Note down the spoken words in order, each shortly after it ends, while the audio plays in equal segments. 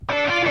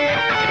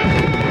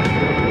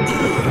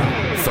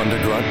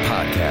Undergrunt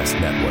Podcast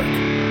Network.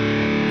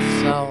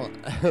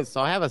 So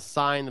I have a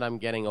sign that I'm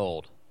getting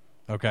old.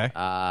 Okay.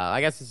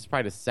 I guess this is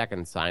probably the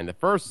second sign. The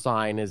first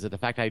sign is that the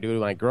fact I do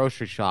my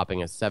grocery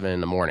shopping at 7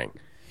 in the morning.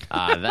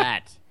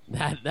 That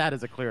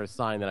is a clear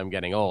sign that I'm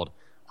getting old.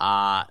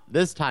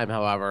 This time,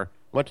 however,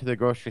 went to the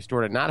grocery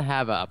store to not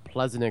have a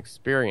pleasant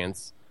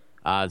experience.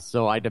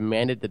 So I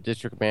demanded the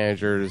district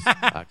manager's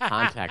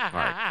contact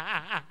card.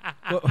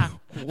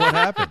 What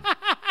happened?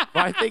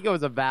 Well, I think it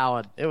was a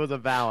valid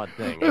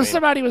thing.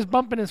 Somebody was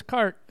bumping his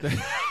cart. They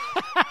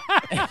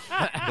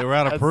were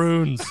out of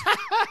prunes.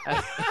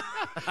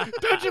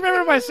 Don't you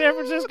remember my San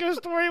Francisco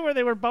story where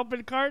they were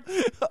bumping carts?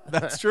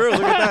 That's true.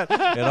 Look at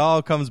that. It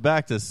all comes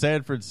back to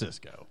San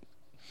Francisco.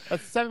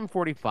 It's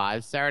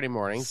 7:45 Saturday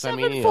morning.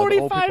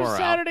 7:45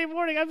 Saturday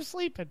morning. I'm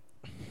sleeping.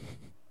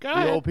 Go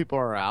ahead. The old people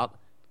are out,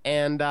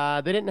 and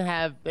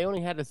they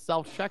only had a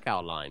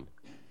self-checkout line.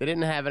 They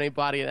didn't have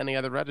anybody at any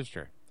other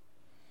register.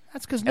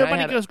 That's because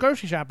nobody goes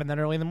grocery shopping that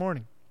early in the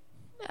morning.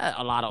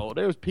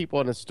 There was people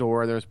in the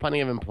store. There was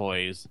plenty of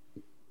employees.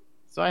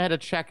 So I had to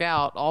check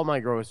out all my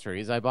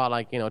groceries. I bought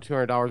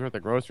 $200 worth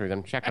of groceries.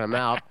 I'm checking them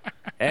out,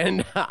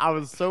 and I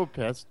was so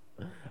pissed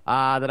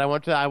that I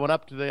went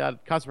up to the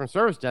customer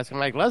service desk and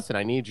I'm like, listen,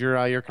 I need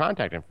your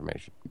contact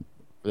information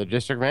for the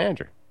district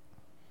manager.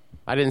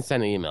 I didn't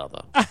send an email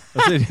though.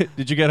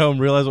 Did you get home,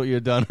 realize what you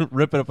had done,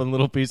 rip it up in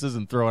little pieces,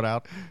 and throw it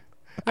out?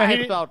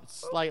 I felt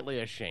slightly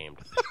ashamed.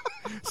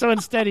 So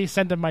instead, he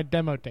sent him my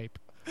demo tape.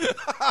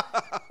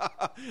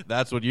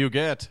 That's what you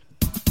get.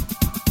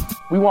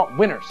 We want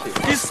winners here.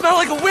 You smell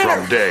like a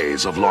winner! From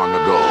days of long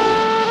ago.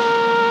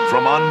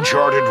 From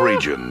uncharted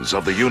regions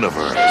of the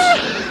universe.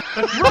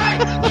 That's right!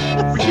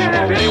 We can't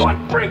have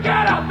anyone freak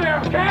out there,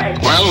 okay?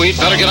 Well, we'd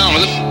better get on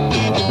with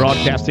it.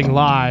 Broadcasting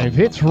live,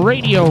 it's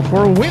Radio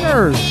for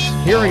Winners.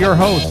 Here are your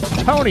hosts,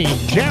 Tony,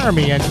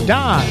 Jeremy, and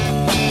Don.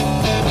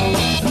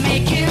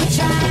 Making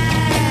time.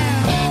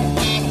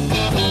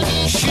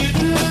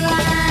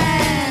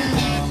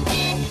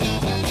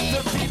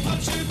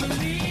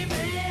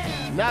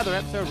 Another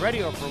episode of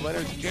Radio for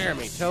Winners.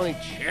 Jeremy, Tony,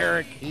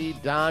 Cherokee,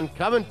 Don,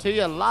 coming to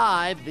you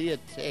live via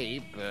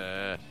tape.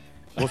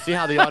 We'll see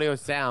how the audio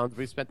sounds.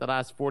 We spent the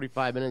last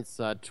 45 minutes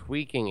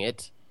tweaking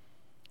it.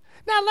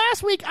 Now,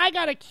 last week I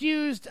got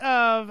accused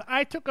of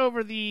I took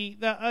over the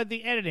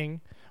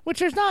editing, which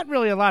there's not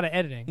really a lot of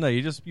editing. No,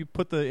 you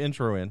put the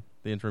intro in,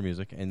 the intro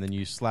music, and then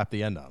you slap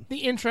the end on. The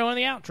intro and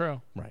the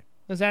outro. Right.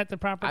 Is that the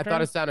proper term? I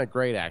thought it sounded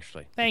great,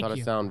 actually. Thank you. I thought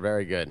it sounded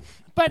very good.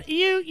 But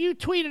you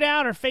tweeted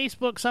out or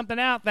Facebook something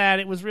out that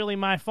it was really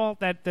my fault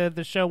that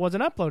the show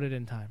wasn't uploaded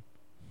in time.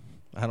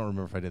 I don't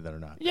remember if I did that or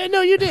not. Yeah,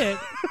 no, you did.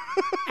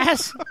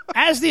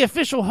 as the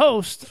official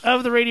host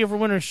of the Radio for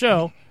Winners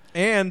show.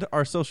 And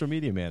our social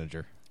media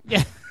manager.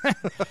 Yeah.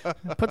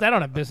 Put that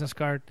on a business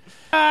card.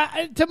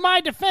 To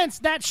my defense,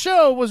 that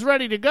show was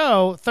ready to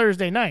go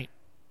Thursday night.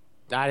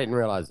 I didn't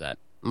realize that.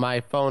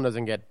 My phone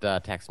doesn't get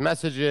text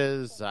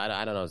messages.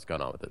 I don't know what's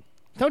going on with it.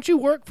 Don't you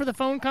work for the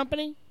phone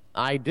company?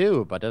 I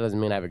do, but that doesn't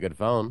mean I have a good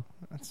phone.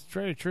 That's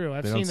very true.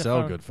 They don't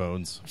sell good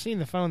phones. I've seen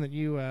the phone that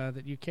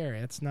you carry.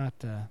 It's not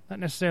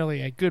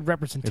necessarily a good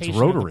representation it's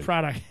rotary. of the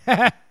product.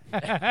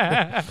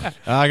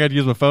 I got to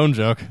use my phone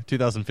joke.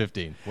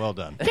 2015. Well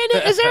done.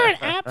 Is there an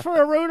app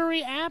for a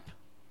rotary app?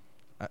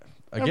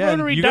 Again,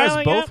 rotary you guys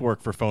dialing both app?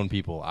 work for phone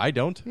people. I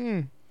don't.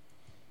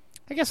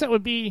 I guess that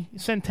would be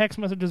send text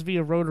messages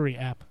via rotary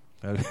app.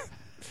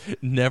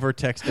 Never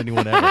text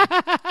anyone ever.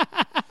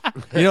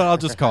 I'll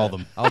just call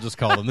them.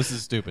 This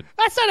is stupid.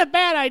 That's not a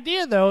bad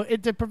idea, though.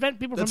 To prevent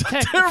people That's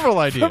a terrible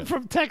idea.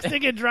 From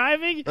texting and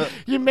driving,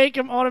 you make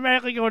them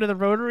automatically go to the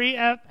Rotary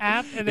app.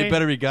 And it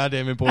better be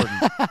goddamn important.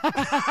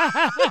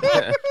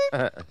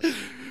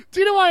 Do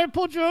you know why I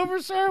pulled you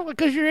over, sir?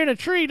 Because you're in a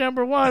tree,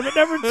 number one. But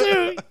number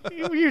two,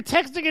 you're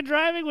texting and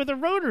driving with a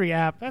Rotary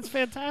app. That's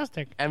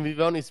fantastic. And we've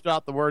only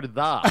spelled the word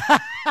the.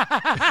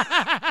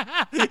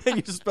 And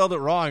you just spelled it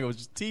wrong. It was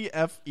just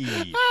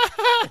TFE.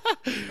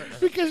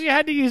 Because you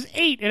had to use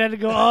 8. It had to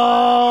go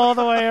all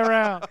the way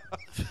around.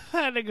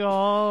 Had to go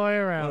all the way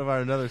around. One of our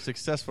another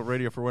successful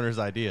Radio for Winners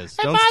ideas.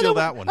 And don't steal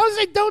that one. I was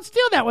like, don't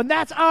steal that one.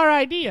 That's our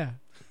idea.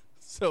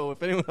 So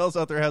if anyone else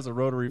out there has a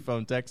rotary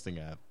phone texting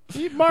app,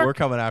 we're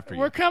coming after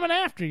you. We're coming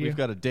after you. We've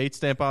got a date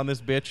stamp on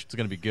this bitch. It's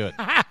going to be good.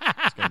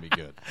 It's going to be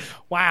good.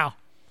 Wow.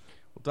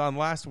 Well, Don,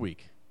 last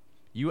week,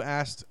 you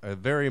asked a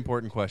very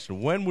important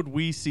question. When would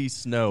we see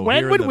snow when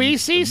here would in we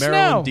see the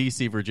Maryland, snow?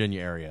 D.C.,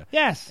 Virginia area?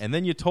 Yes. And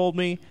then you told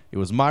me it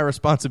was my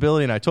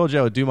responsibility, and I told you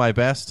I would do my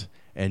best,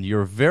 and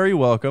you're very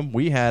welcome.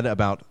 We had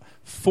about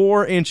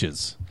 4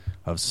 inches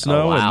of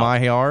snow in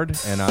my yard,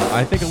 and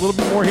I think a little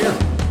bit more here.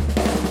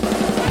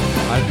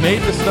 I've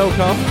made the snow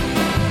come.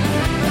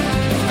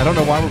 I don't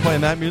know why we're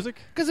playing that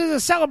music. Because there's a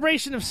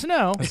celebration of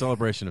snow. A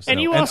celebration of snow.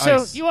 And you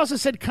ice. you also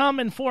said come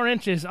in 4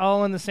 inches,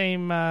 all in the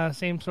same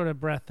sort of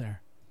breath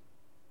there.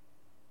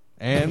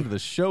 And the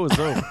show is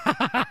over.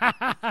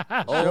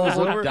 Show's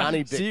over.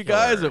 Donnie See you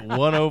guys at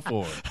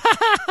 1:04.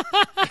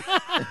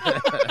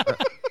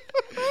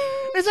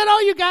 Is that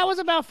all you got was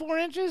about 4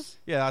 inches?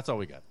 Yeah, that's all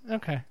we got.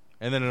 Okay.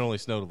 And then it only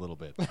snowed a little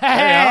bit.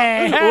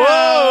 Hey!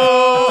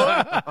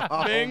 Whoa!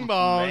 Bing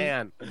bong.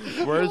 Man,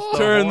 where's the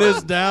Turn horn?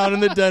 this down in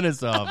the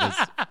dentist's office.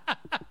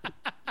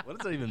 What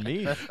does that even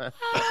mean?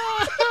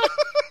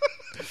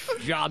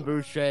 John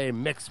Boucher,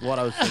 Mix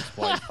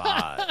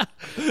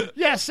 106.5.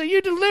 Yeah, so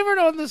you delivered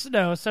on the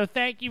snow, so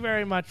thank you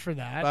very much for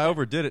that. I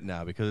overdid it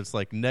now because it's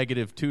like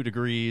 -2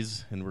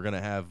 degrees, and we're going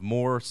to have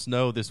more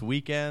snow this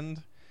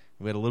weekend.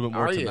 We had a little bit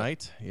more Are you?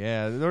 tonight.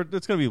 Yeah,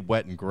 it's going to be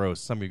wet and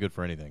gross. It's not going to be good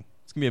for anything.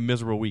 It's going to be a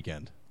miserable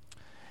weekend.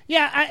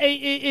 Yeah,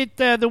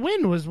 the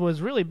wind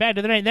was really bad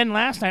the other night. Then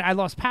last night, I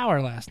lost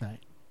power last night.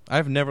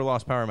 I've never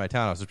lost power in my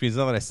townhouse, which means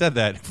now that I said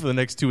that, for the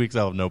next 2 weeks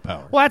I'll have no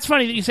power. Well, that's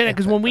funny that you say that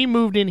because when we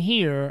moved in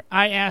here,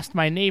 I asked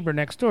my neighbor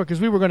next door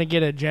because we were going to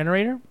get a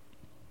generator.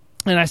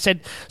 And I said,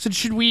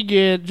 should we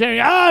get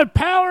generator?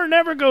 Power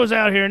never goes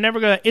out here. Never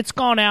goes. It's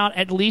gone out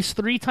at least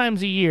 3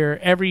 times a year,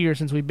 every year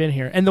since we've been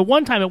here. And the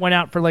one time it went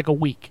out for like a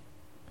week.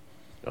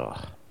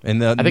 Ugh.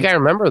 And I think I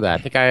remember that.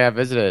 I think I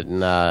visited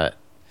and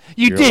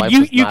You Your did. wife You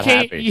was not came.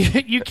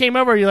 happy. You came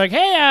over. You're like,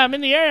 hey, I'm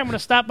in the area. I'm going to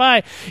stop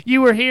by.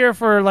 You were here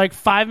for like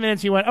 5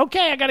 minutes. You went,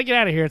 okay, I got to get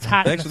out of here. It's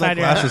hot. Thanks for that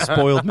inside glass here. of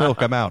spoiled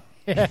milk. I'm out.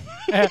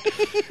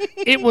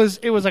 It was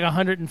like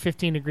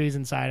 115 degrees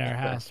inside our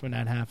house when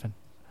that happened.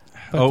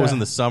 It was in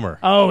the summer.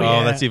 Oh,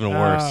 yeah. that's even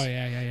worse. Oh,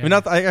 yeah. I mean,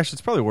 actually,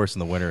 it's probably worse in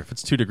the winter. If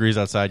it's 2 degrees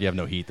outside, you have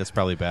no heat. That's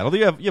probably bad. Although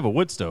you have a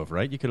wood stove,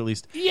 right? You could at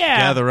least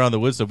gather around the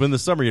wood stove. But in the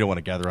summer, you don't want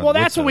to gather around. Well, the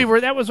wood that's what stove. we were.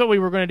 That was what we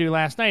were going to do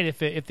last night. If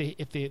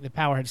the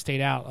power had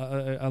stayed out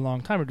a long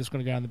time, we're just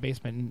going to go down in the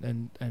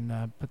basement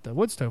and put the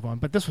wood stove on.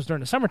 But this was during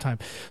the summertime,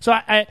 so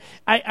I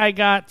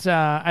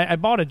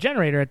bought a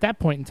generator at that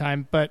point in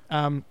time. But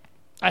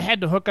I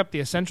had to hook up the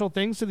essential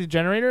things to the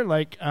generator,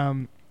 like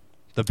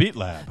the Beat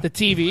Lab, the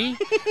TV,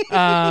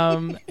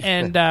 and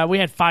we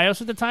had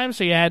FiOS at the time,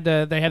 so they had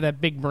that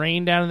big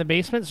brain down in the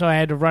basement. So I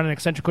had to run an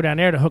eccentrical down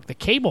there to hook the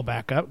cable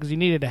back up because you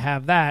needed to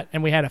have that,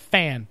 and we had a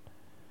fan.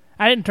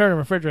 I didn't turn a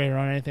refrigerator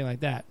on or anything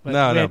like that.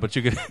 But but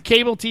you could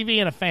cable TV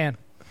and a fan.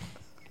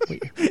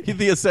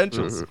 the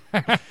essentials,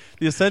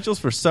 the essentials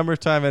for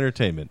summertime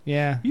entertainment.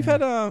 Yeah, You've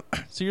had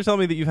so you're telling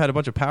me that you've had a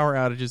bunch of power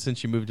outages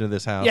since you moved into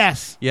this house.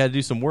 Yes. You had to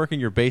do some work in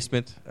your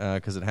basement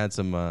because it had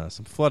some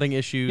flooding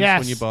issues Yes.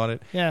 when you bought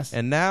it. Yes.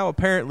 And now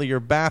apparently your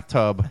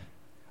bathtub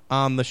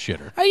on the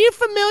shitter. Are you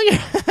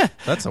familiar?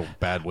 That's a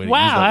bad way to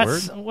Wow,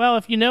 use that word. well,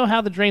 if you know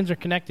how the drains are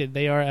connected,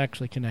 they are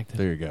actually connected.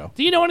 There you go.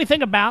 Do you know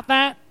anything about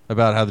that?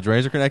 About how the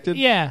drains are connected?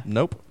 Yeah.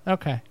 Nope.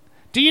 Okay.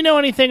 Do you know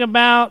anything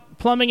about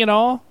plumbing at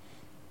all?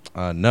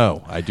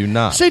 No, I do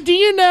not. So do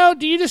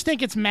you just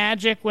think it's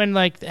magic when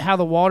like how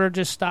the water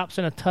just stops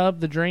in a tub,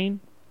 the drain?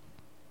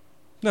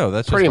 No,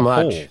 that's Pretty just a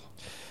much. hole.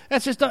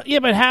 That's just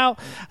but how?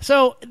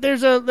 So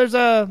there's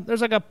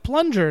like a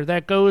plunger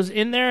that goes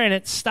in there and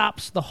it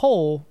stops the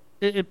hole.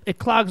 It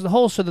clogs the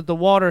hole so that the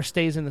water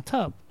stays in the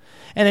tub,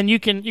 and then you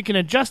can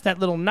adjust that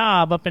little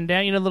knob up and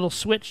down. You know, little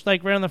switch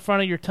like right on the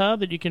front of your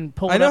tub that you can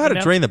pull. I know up how and to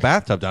down. drain the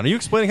bathtub down. Are you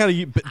explaining how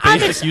to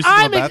basic use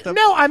of a bathtub?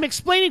 No, I'm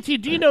explaining to you.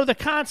 Do you know the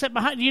concept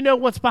behind? Do you know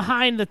what's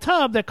behind the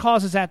tub that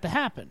causes that to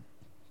happen?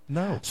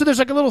 No. So there's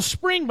like a little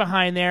spring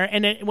behind there,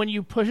 and when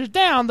you push it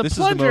down, the This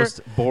plunger. is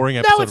the most boring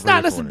episode. No, it's of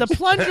not. Radio Listen, the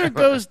Corners. plunger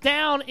goes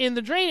down in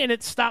the drain, and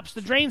it stops the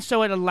drain,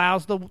 so it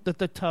allows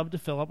the tub to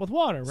fill up with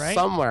water, right?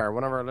 Somewhere,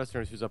 one of our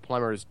listeners who's a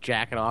plumber is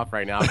jacking off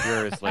right now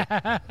furiously.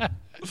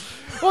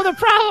 Well, the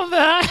problem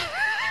that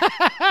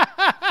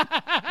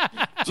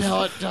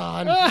Tell it,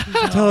 Don.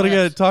 Tell it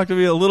again. Talk to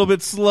me a little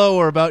bit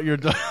slower about your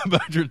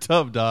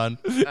tub, Don.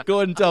 Go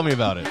ahead and tell me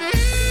about it.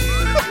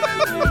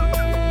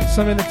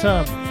 some in the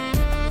tub,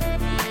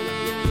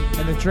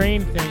 and the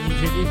drain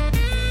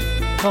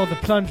thing called the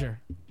plunger.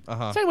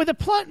 Uh-huh. So with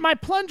my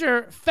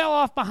plunger fell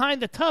off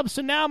behind the tub,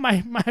 so now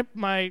my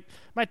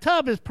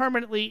tub is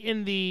permanently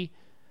in the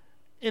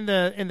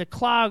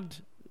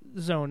clogged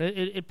zone.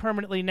 It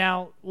permanently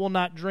now will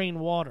not drain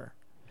water.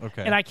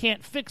 Okay. And I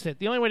can't fix it.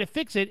 The only way to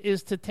fix it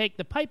is to take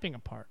the piping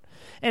apart.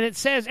 And it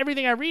says,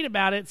 everything I read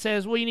about it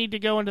says, well, you need to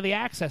go into the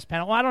access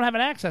panel. Well, I don't have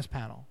an access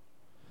panel.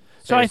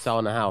 So you're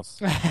selling the house.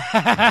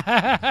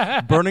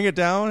 Burning it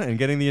down and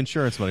getting the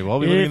insurance money while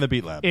we living in the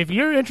Beat Lab. If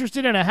you're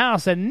interested in a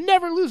house that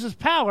never loses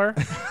power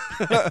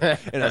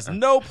It has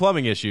no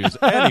plumbing issues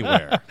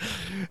anywhere.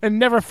 and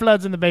never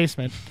floods in the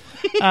basement.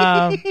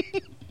 So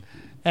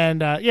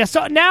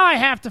now I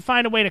have to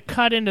find a way to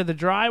cut into the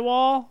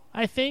drywall,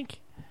 I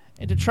think,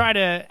 and to try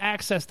to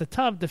access the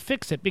tub to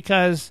fix it,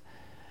 because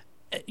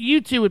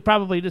you two would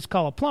probably just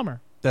call a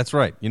plumber. That's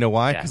right. You know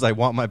why? Yeah. Because I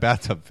want my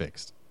bathtub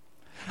fixed.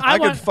 I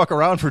could fuck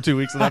around for 2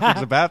 weeks and not fix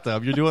a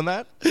bathtub. You're doing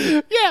that?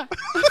 Yeah.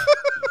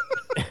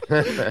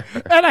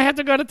 And I have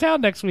to go to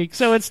town next week,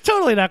 so it's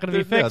totally not going to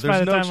be fixed by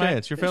there's the no time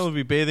chance. Your family will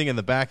be bathing in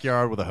the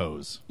backyard with a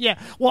hose. Yeah.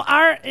 Well,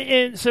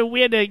 so we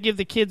had to give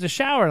the kids a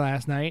shower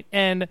last night,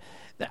 and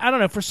I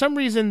don't know, for some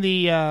reason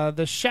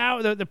the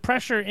shower, the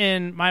pressure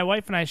in my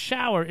wife and I's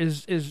shower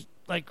is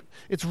like,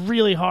 it's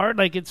really hard.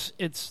 Like it's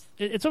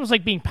almost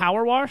like being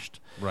power washed.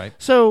 Right.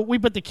 So we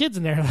put the kids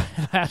in there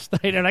last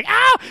night. They're like,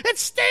 "Ow! It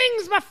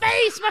stings! My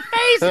face!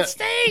 It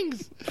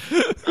stings!"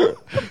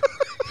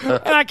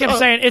 And I kept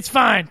saying, it's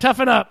fine.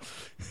 Toughen up.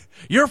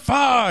 You're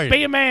fine.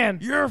 Be a man.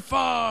 You're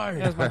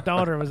fine. As my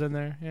daughter was in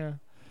there. Yeah.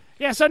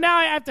 Yeah, so now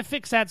I have to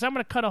fix that. So I'm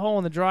going to cut a hole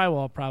in the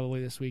drywall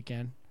probably this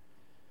weekend.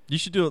 You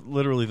should do it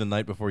literally the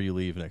night before you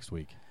leave next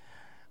week.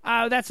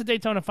 That's a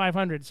Daytona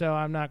 500, so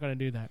I'm not going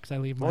to do that because I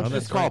leave Why my. don't you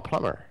just call a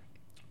plumber?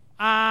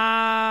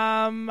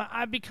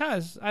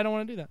 Because I don't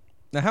want to do that.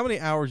 Now, how many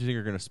hours do you think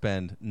you're going to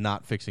spend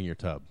not fixing your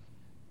tub?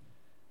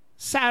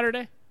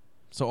 Saturday.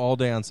 So all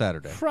day on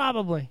Saturday.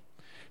 Probably.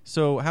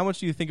 So how much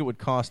do you think it would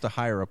cost to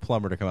hire a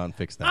plumber to come out and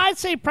fix that? I'd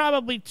say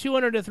probably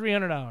 $200 to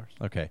 $300.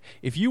 Okay.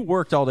 If you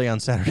worked all day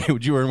on Saturday,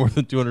 would you earn more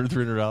than $200 to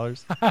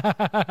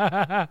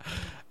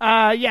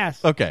 $300?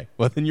 Yes. Okay.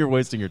 Well, then you're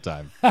wasting your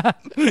time.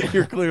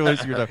 You're clearly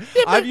wasting your time.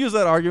 I've used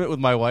that argument with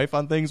my wife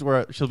on things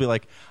where she'll be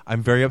like,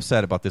 I'm very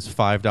upset about this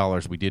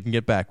 $5 we didn't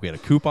get back. We had a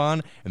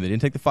coupon, and they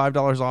didn't take the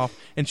 $5 off.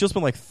 And she'll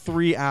spend like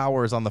 3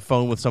 hours on the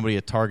phone with somebody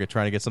at Target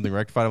trying to get something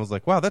rectified. I was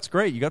like, wow, that's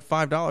great. You got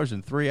 $5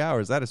 in 3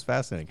 hours. That is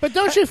fascinating. But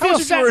don't you feel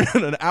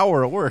in an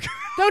hour at work?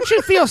 Don't you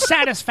feel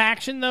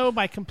satisfaction, though,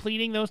 by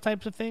completing those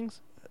types of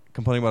things?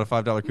 Complaining about a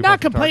 $5 coupon?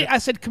 Not complete. I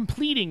said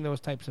completing those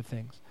types of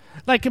things.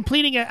 Like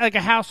completing a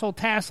household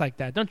task like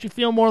that. Don't you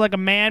feel more like a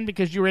man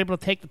because you were able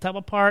to take the tub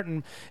apart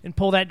and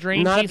pull that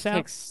drain piece out? It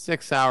takes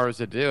 6 hours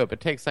to do it, but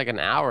it takes like an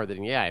hour.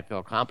 Then yeah, I feel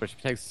accomplished.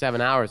 If it takes 7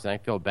 hours, then I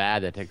feel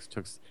bad. That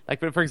took like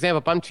for example,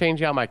 if I'm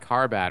changing out my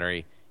car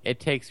battery, it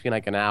takes me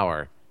like an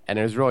hour, and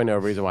there's really no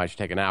reason why I should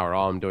take an hour.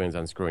 All I'm doing is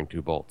unscrewing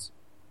 2 bolts.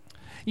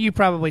 You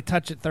probably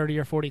touch it 30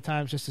 or 40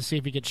 times just to see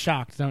if you get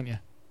shocked, don't you?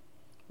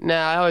 No,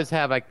 I always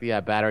have like the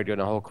battery doing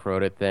a whole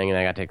corroded thing, and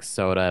I got to take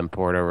soda and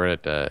pour it over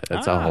it.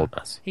 It's a whole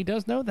mess. He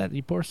does know that.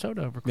 You pour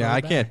soda over. Yeah, I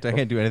can't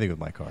do anything with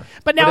my car.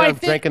 But now I'm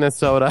drinking a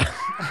soda.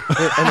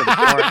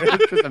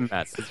 It's just a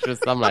mess. It's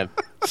just I'm like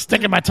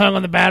sticking my tongue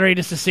on the battery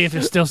just to see if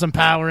there's still some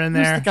power in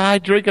there. Who's the guy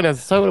drinking a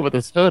soda with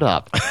his hood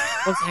up?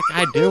 What's that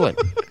guy doing?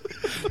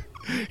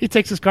 He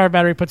takes his car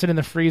battery, puts it in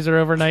the freezer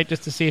overnight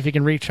just to see if he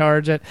can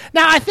recharge it.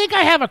 Now, I think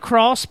I have a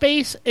crawl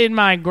space in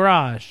my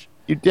garage.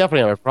 You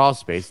definitely have a crawl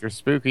space. You're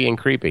spooky and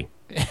creepy.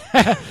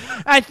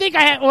 I think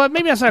I have, well,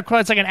 maybe that's not a crawl.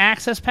 It's like an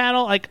access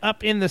panel, like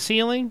up in the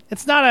ceiling.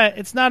 It's not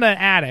an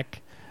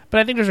attic, but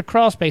I think there's a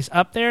crawl space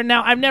up there.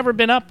 Now, I've never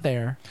been up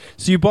there.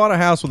 So you bought a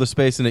house with a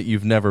space in it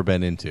you've never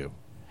been into.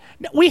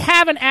 We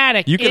have an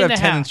attic. You could in have the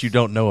tenants house. you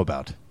don't know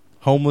about.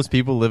 Homeless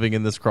people living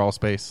in this crawl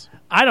space.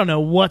 I don't know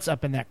what's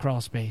up in that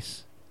crawl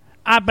space.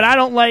 But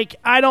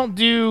I don't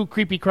do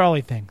creepy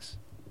crawly things.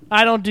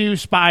 I don't do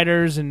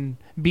spiders and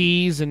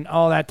bees and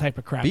all that type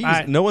of crap. Bees?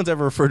 No one's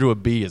ever referred to a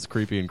bee as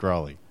creepy and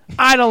crawly.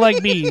 I don't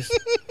like bees.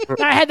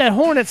 I had that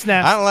hornet's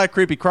nest. I don't like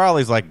creepy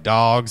crawlies like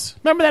dogs.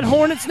 Remember that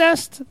hornet's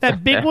nest?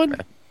 That big one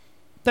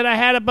that I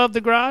had above the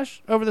garage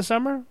over the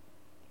summer?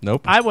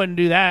 Nope. I wouldn't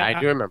do that. I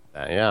do remember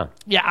that, yeah.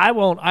 Yeah, I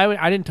won't.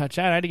 I didn't touch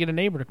that. I had to get a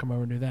neighbor to come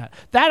over and do that.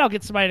 That I'll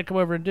get somebody to come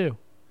over and do.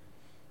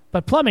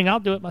 But plumbing, I'll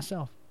do it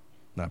myself.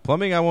 No,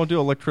 plumbing, I won't do.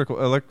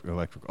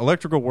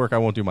 Electrical work, I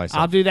won't do myself.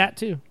 I'll do that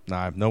too.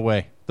 Nah, no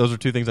way. Those are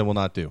 2 things I will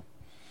not do.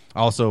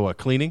 Also,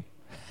 cleaning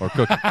or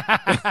cooking.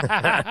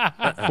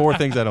 4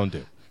 things I don't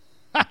do.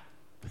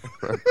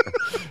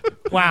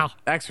 Wow.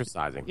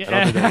 Exercising. Yeah.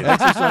 I don't think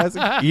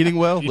Exercising, eating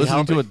well, listening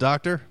healthy. to a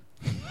doctor,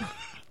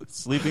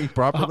 sleeping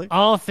properly,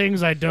 All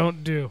things I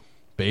don't do.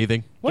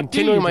 bathing. What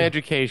Continuing do you my do?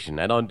 education.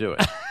 I don't do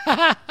it.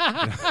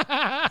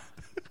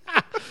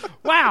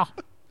 Wow.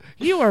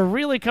 You are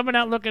really coming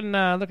out looking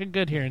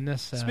good here in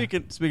this.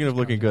 Speaking of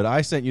looking good,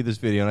 I sent you this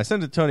video, and I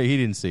sent it to Tony. He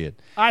didn't see it.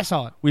 I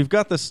saw it. We've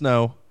got the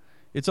snow.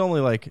 It's only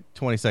like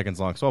 20 seconds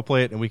long, so I'll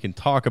play it, and we can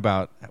talk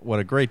about what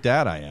a great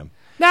dad I am.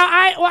 Now,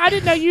 I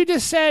didn't know you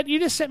just sent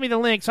me the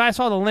link, so I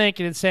saw the link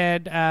and it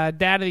said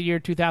Dad of the Year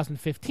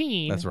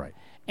 2015. That's right.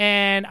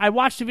 And I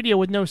watched the video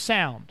with no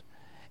sound,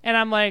 and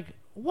I'm like,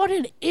 what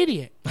an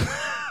idiot!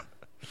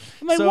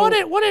 I'm like,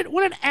 So-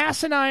 what an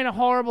asinine,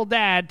 horrible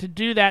dad to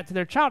do that to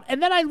their child.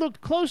 And then I looked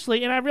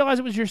closely and I realized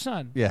it was your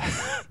son. Yeah.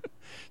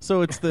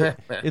 So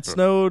it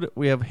snowed.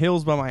 We have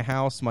hills by my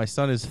house. My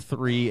son is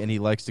 3, and he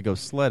likes to go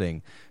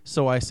sledding.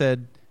 So I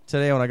said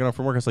today when I got home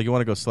from work, I was like, "You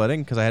want to go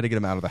sledding?" Because I had to get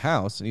him out of the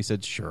house, and he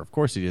said, "Sure, of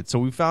course he did." So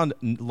we found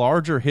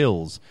larger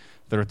hills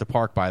that are at the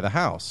park by the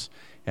house,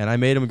 and I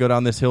made him go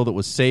down this hill that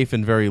was safe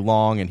and very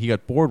long, and he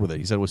got bored with it.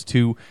 He said it was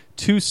too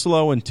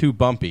slow and too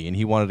bumpy, and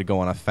he wanted to go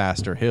on a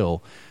faster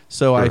hill.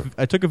 So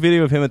I took a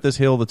video of him at this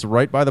hill that's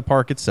right by the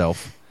park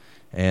itself,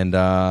 and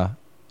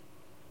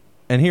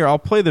here I'll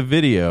play the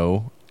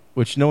video,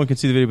 which no one can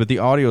see the video, but the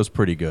audio is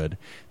pretty good.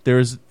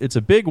 It's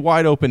a big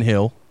wide open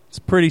hill. It's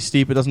pretty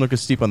steep. It doesn't look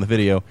as steep on the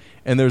video,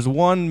 and there's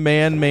one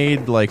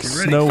man-made like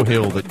snow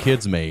hill that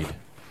kids made,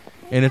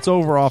 and it's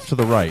over off to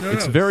the right.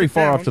 It's very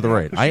far off to the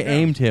right. I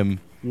aimed him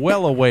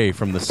well away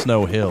from the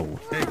snow hill.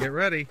 Hey, get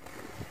ready.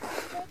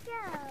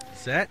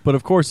 Set. But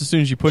of course, as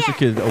soon as you push a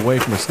kid away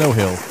from a snow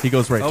hill, he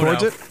goes right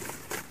towards no. it.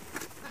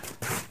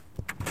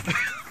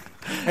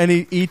 And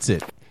he eats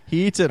it.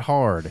 He eats it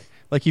hard.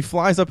 Like he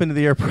flies up into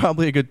the air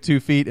probably a good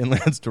 2 feet and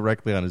lands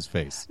directly on his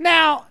face.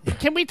 Now,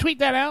 can we tweet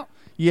that out?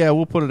 Yeah,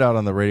 we'll put it out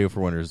on the Radio for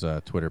Winners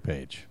Twitter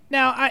page.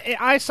 Now,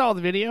 I saw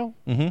the video.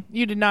 Mm-hmm.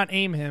 You did not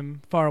aim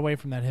him far away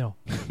from that hill.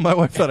 My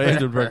wife thought I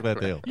aimed him directly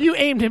at the hill. You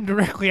aimed him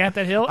directly at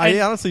that hill.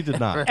 I honestly did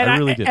not. I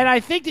really did. And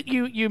I think that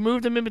you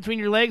moved him in between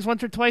your legs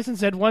once or twice and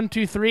said 1,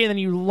 2, 3, and then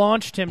you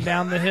launched him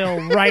down the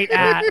hill right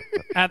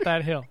at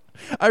that hill.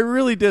 I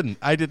really didn't.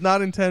 I did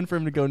not intend for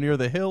him to go near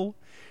the hill.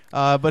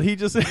 But he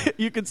just,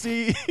 you could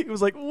see, he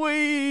was like,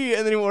 wee,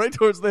 and then he went right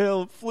towards the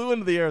hill, flew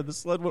into the air, the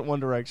sled went one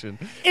direction,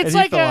 and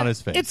he fell on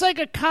his face. It's like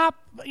a cop,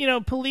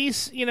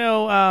 police,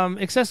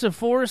 excessive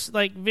force,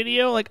 like,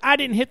 video. Like, I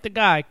didn't hit the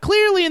guy.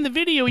 Clearly in the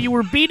video, you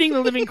were beating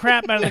the living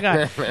crap out of the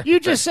guy. You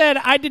just said,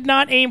 I did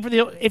not aim for the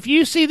hill. If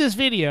you see this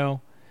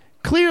video,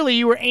 clearly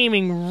you were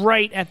aiming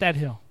right at that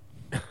hill.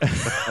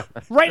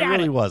 Right at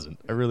it.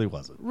 I really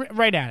wasn't.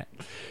 Right at it.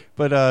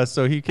 But,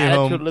 so he came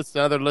home.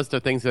 Another list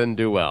of things that didn't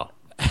do well.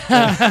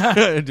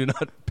 Do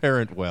not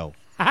parent well.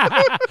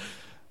 Oh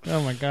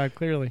my God!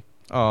 Clearly.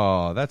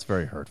 Oh, that's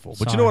very hurtful.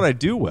 Sorry. But you know what I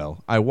do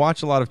well? I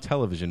watch a lot of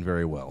television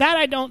very well. That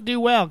I don't do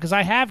well because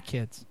I have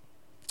kids.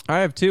 I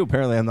have too.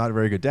 Apparently, I'm not a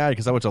very good dad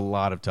because I watch a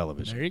lot of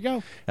television. There you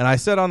go. And I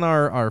said on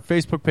our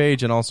Facebook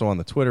page and also on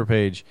the Twitter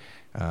page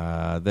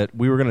that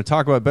we were going to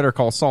talk about Better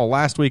Call Saul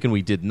last week, and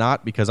we did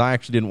not because I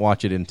actually didn't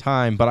watch it in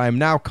time. But I am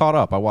now caught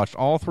up. I watched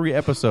all 3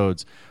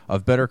 episodes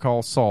of Better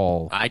Call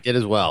Saul. I did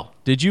as well.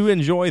 Did you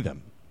enjoy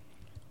them?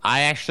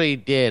 I actually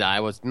did. I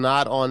was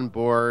not on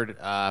board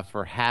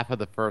for half of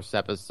the first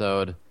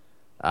episode,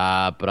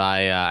 but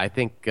I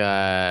think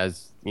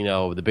as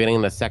the beginning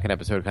of the second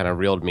episode kind of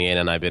reeled me in,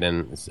 and I've been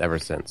in ever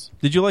since.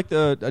 Did you like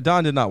the?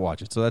 Don did not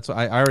watch it, so that's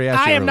I already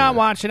asked you. I am not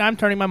watching. I'm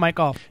turning my mic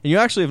off. And you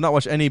actually have not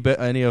watched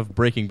any of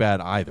Breaking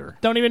Bad either.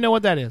 Don't even know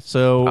what that is.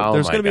 So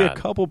there's going to be a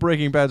couple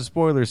Breaking Bad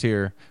spoilers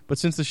here, but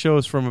since the show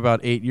is from about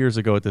 8 years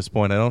ago at this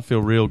point, I don't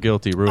feel real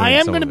guilty ruining. I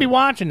am going to be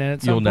watching it.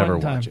 At some You'll never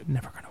point in time. watch it.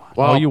 Never going to watch.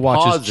 Well, all you watch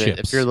pause is it.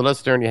 chips. If you're the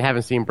listener and you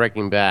haven't seen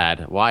Breaking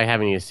Bad, why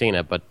haven't you seen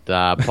it? But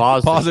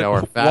pause the show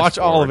or fast watch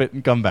all forward. of it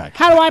and come back.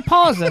 How do I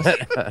pause this?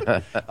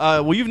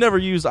 Well, you've never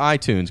used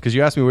iTunes because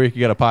you asked me where you could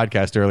get a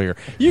podcast earlier.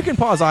 You can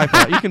pause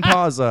iPod. You can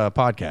pause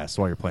podcasts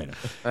while you're playing it.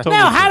 Totally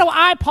now, true. how do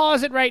I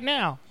pause it right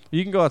now?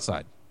 You can go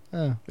outside.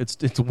 Oh.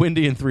 It's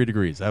windy and 3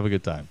 degrees. Have a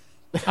good time.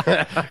 Go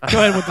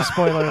ahead with the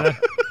spoiler.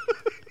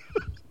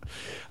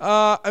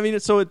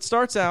 So it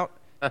starts out.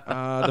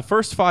 The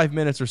first 5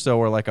 minutes or so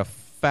are like a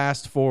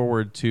fast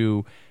forward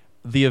to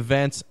the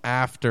events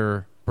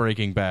after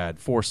Breaking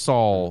Bad for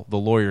Saul, the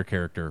lawyer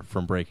character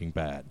from Breaking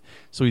Bad.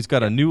 So he's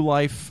got a new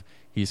life.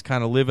 He's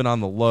kind of living on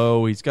the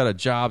low. He's got a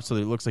job so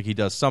that it looks like he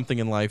does something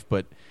in life,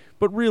 but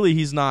really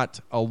he's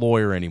not a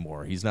lawyer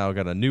anymore. He's now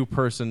got a new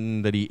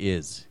person that he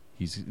is.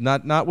 He's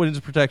not witness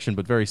protection,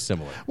 but very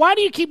similar. Why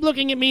do you keep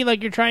looking at me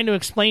like you're trying to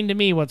explain to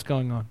me what's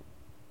going on?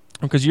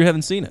 Because you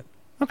haven't seen it.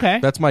 Okay.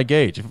 That's my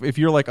gauge. If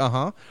you're like,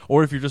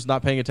 or if you're just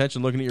not paying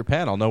attention looking at your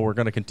pen, I'll know we're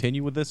going to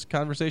continue with this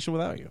conversation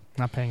without you.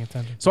 Not paying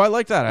attention. So I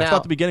like that. Now, I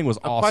thought the beginning was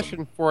awesome. A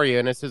question for you,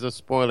 and this is a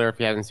spoiler if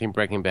you haven't seen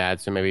Breaking Bad,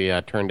 so maybe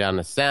turn down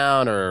the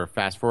sound or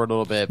fast forward a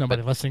little bit.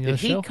 Nobody listening to the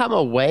show. show? Did he come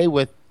away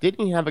with,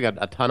 didn't he have like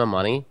a ton of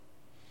money?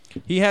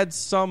 He had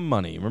some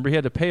money. Remember, he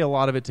had to pay a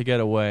lot of it to get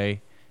away,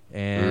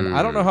 and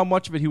I don't know how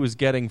much of it he was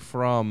getting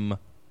from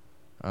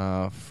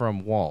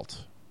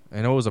Walt.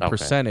 I know it was a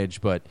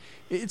percentage, but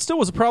it still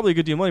was probably a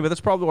good deal of money, but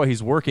that's probably why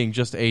he's working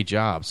just a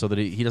job, so that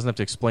he doesn't have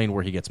to explain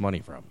where he gets money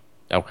from.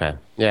 Okay.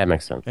 Yeah, it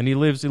makes sense. And he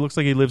looks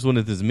like he lives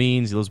within his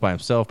means, he lives by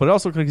himself, but it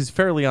also looks like he's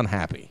fairly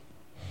unhappy.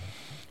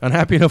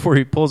 Unhappy enough where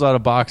he pulls out a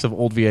box of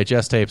old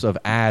VHS tapes of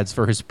ads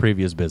for his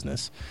previous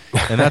business.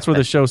 And that's where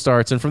the show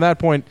starts. And from that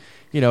point,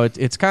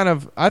 it's kind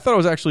of, I thought it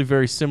was actually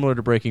very similar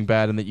to Breaking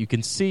Bad in that you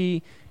can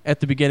see at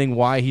the beginning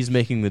why he's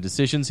making the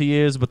decisions he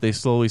is, but they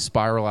slowly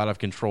spiral out of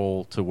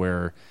control to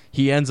where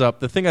he ends up.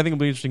 The thing I think will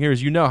be interesting here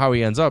is how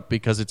he ends up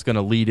because it's going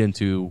to lead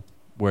into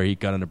where he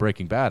got into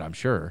Breaking Bad, I'm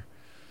sure.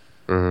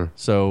 Mm-hmm.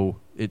 So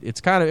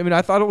it's kind of,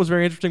 I thought it was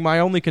very interesting. My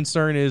only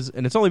concern is,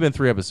 and it's only been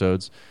 3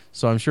 episodes,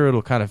 so I'm sure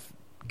it'll kind of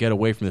get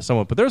away from this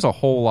somewhat, but there's a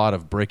whole lot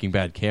of Breaking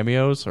Bad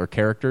cameos or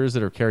characters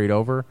that are carried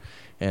over.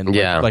 And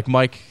like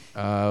Mike,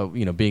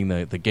 being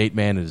the gate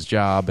man at his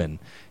job. And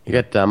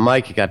you got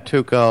Mike, you got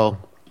Tuco.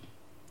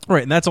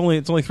 Right, and it's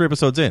only 3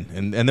 episodes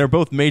in, and they're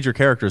both major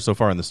characters so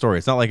far in the story.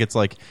 It's not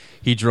like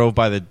he drove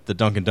by the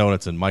Dunkin'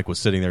 Donuts and Mike was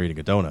sitting there eating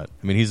a donut.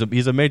 I mean,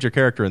 he's a major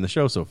character in the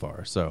show so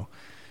far. So,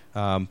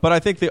 but I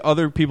think the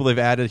other people they've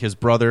added, his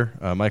brother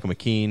Michael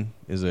McKean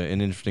is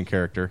an interesting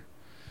character.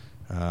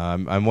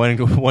 I'm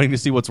wanting to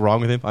see what's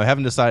wrong with him. I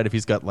haven't decided if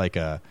he's got like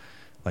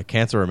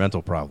cancer or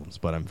mental problems,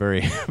 but I'm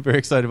very very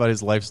excited about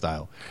his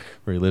lifestyle,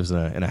 where he lives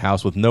in a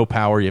house with no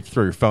power. You have to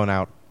throw your phone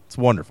out. It's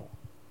wonderful.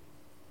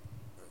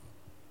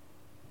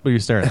 What are you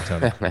staring at,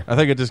 Tony? I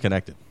think it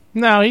disconnected.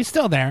 No, he's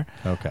still there.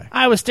 Okay.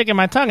 I was sticking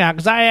my tongue out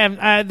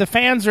because the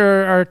fans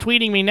are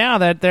tweeting me now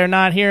that they're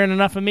not hearing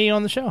enough of me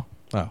on the show.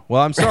 Oh,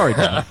 well, I'm sorry,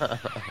 Don.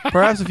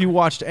 Perhaps if you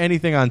watched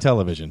anything on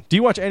television. Do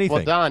you watch anything?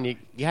 Well, Don, you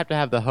have to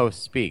have the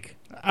host speak.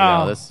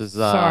 This is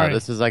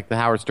like the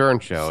Howard Stern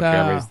show.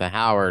 Jeremy's the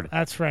Howard.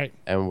 That's right.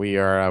 And we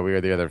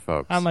are the other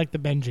folks. I'm like the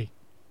Benji.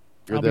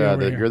 You're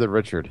the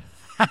Richard.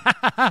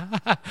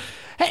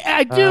 Hey,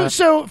 I do.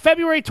 So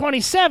February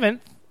 27th,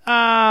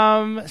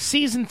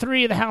 season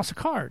 3 of the House of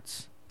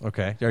Cards.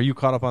 Okay. Are you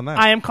caught up on that?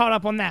 I am caught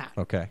up on that.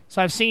 Okay.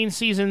 So I've seen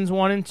seasons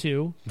 1 and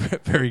 2.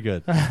 Very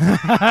good.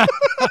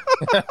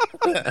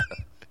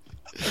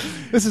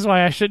 This is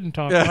why I shouldn't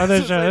talk on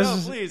this show.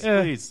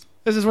 Please.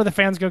 This is where the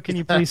fans go, can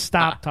you please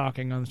stop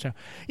talking on the show?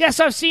 Yes,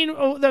 I've seen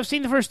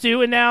the first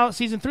 2, and now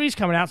season 3 is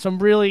coming out, so I'm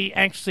really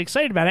anxiously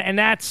excited about it. And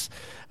that's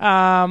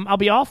I'll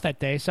be off that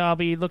day, so I'll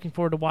be looking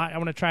forward to watch. I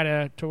want to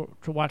try to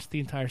watch the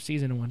entire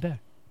season in one day.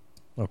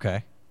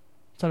 Okay.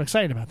 So I'm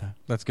excited about that.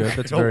 That's good.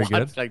 That's very good.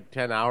 Watch like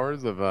 10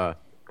 hours of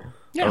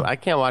Yeah. I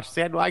can't watch.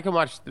 See, I can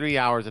watch 3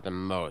 hours at the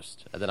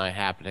most, and then I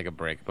have to take a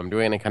break. If I'm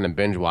doing any kind of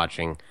binge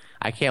watching,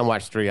 I can't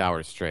watch 3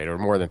 hours straight or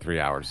more than 3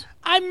 hours.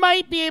 I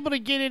might be able to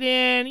get it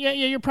in. Yeah,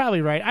 you're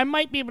probably right. I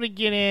might be able to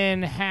get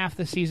in half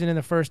the season in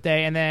the first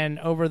day, and then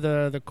over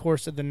the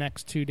course of the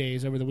next 2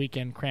 days, over the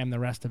weekend, cram the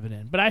rest of it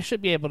in. But I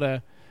should be able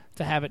to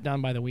have it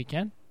done by the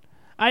weekend.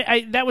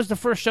 I that was the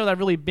first show that I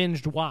really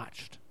binged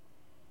watched.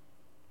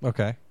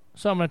 Okay.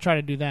 So I'm going to try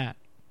to do that.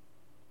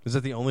 Is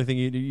that the only thing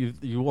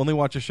you only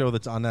watch a show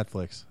that's on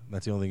Netflix?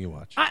 That's the only thing you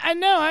watch? I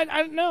know.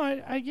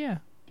 Yeah.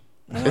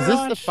 Is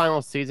this the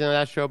final season of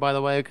that show, by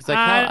the way? Because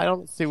I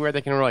don't see where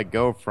they can really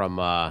go from.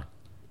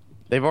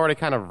 They've already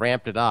kind of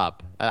ramped it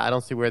up. I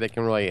don't see where they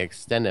can really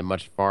extend it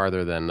much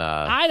farther than.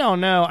 I don't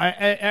know.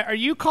 Are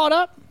you caught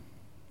up?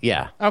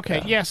 Yeah.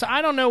 Okay. Yeah. So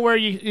I don't know where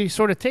you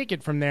sort of take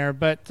it from there,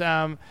 but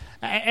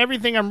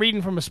everything I'm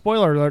reading from a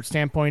spoiler alert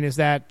standpoint is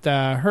that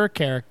her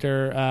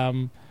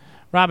character,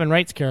 Robin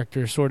Wright's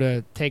character, sort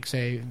of takes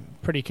a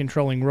pretty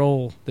controlling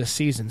role this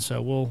season.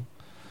 So we'll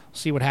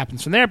see what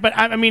happens from there. But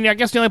I mean, I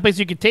guess the only place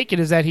you could take it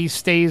is that he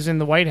stays in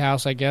the White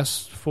House, I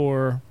guess,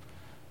 for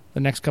the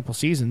next couple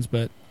seasons.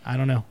 But I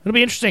don't know. It'll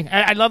be interesting.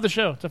 I love the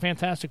show. It's a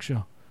fantastic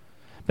show.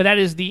 But that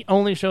is the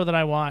only show that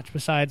I watch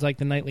besides like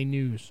the nightly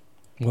news.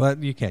 Well,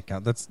 you can't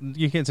count.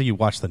 You can't say you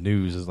watch the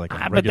news as like a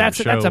regular but that's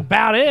show. That's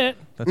about it.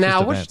 That's now,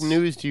 just which events.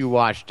 news do you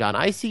watch, John?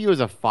 I see you as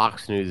a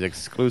Fox News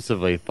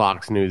exclusively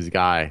Fox News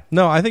guy.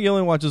 No, I think he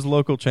only watches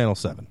local Channel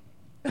 7.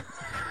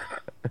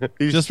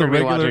 He's Just a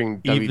regular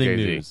watching evening WJZ.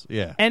 news.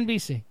 Yeah.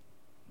 NBC.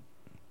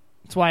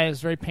 That's why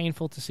it's very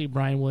painful to see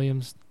Brian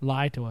Williams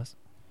lie to us.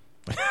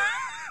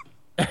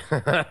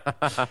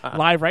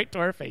 Lie right to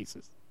our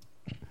faces.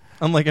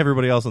 Unlike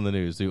everybody else on the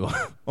news who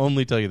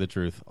only tell you the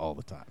truth all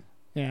the time.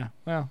 Yeah,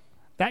 well,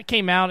 that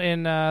came out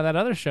in that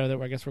other show that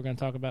I guess we're going to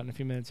talk about in a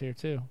few minutes here,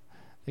 too.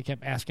 They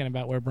kept asking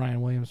about where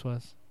Brian Williams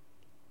was.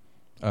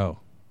 Oh.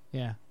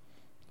 Yeah.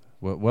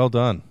 Well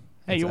done.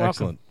 Hey, That's you're welcome.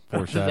 excellent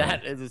foreshadowing.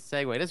 That is a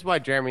segue. This is why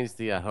Jeremy's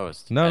the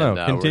host. No, and,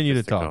 continue we're to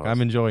just the talk. co-hosts.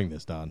 I'm enjoying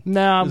this, Don.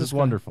 No, This is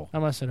wonderful. I'm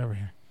going to sit over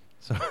here.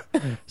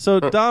 So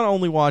Don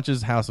only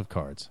watches House of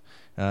Cards,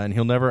 and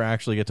he'll never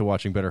actually get to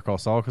watching Better Call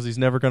Saul because he's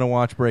never going to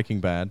watch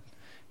Breaking Bad,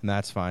 and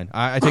that's fine.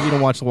 I take you to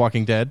watch The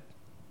Walking Dead.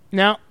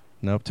 No.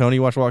 Nope. Tony,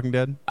 you watch Walking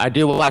Dead? I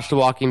do watch The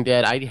Walking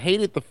Dead. I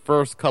hated the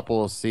first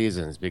couple of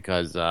seasons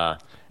because you know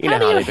how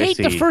do you they hate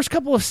see, the first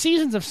couple of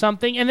seasons of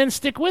something and then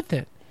stick with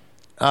it?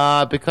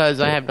 because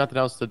I have nothing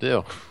else to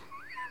do.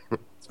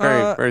 It's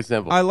very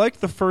simple. I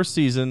liked the first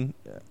season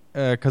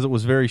because it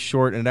was very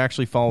short and it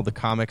actually followed the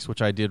comics,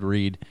 which I did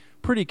read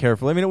pretty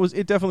carefully. I mean,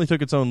 it definitely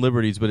took its own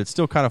liberties, but it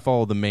still kind of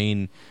followed the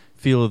main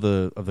feel of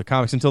the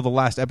comics until the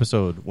last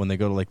episode when they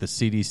go to like the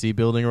CDC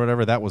building or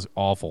whatever. That was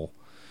awful.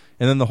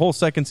 And then the whole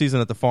second season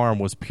at the farm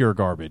was pure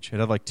garbage. It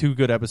had like 2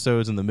 good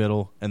episodes in the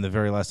middle, and the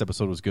very last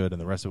episode was good,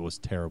 and the rest of it was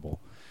terrible.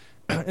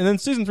 And then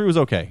season 3 was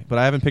okay, but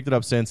I haven't picked it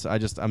up since.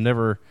 I'm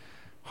never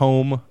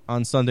home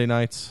on Sunday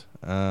nights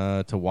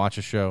to watch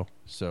a show.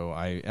 So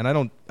I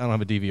don't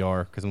have a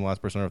DVR because I'm the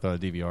last person I ever thought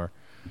of a DVR.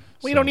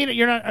 Well, you don't need it.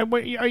 You're not.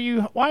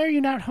 Why are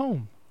you not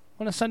home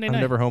on a Sunday night?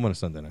 I'm never home on a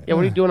Sunday night. yeah,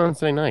 what are you doing on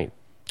Sunday night?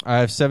 I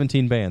have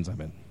 17 bands I'm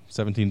in.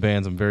 17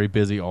 bands. I'm very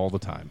busy all the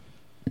time.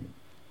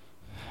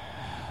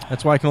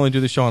 That's why I can only do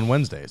the show on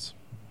Wednesdays.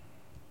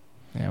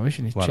 Yeah, we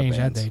should lot of change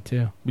that bands. day,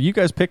 too. But you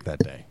guys picked that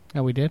day.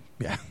 Oh, we did?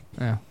 Yeah.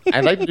 Oh.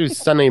 I'd like to do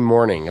Sunday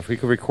morning. If we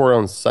could record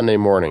on Sunday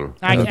morning.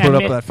 And put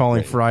up that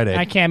following Friday.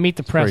 I can't meet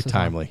the press. Very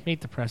timely.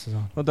 Meet the press is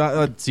on. Well,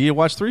 Don, see, you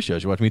watch 3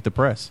 shows. You watch Meet the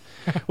Press.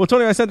 Well,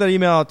 Tony, I sent that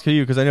email out to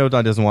you because I know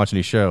Don doesn't watch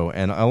any show.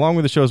 And along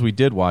with the shows we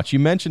did watch, you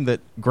mentioned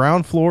that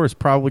Ground Floor is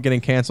probably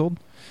getting canceled,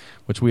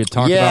 which we had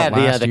talked about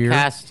last year. The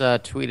cast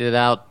tweeted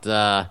out,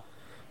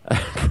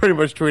 pretty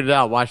much tweeted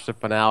out, watch the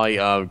finale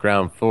of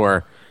Ground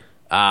Floor.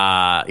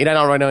 I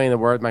don't really know any of the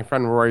words. My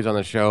friend Rory's on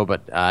the show,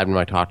 but I haven't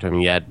really talked to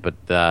him yet.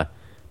 But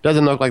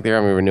doesn't look like they're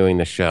ever renewing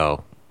the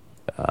show.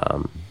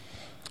 Do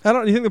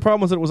you think the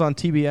problem was that it was on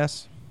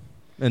TBS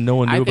and no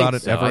one knew about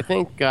it ever? I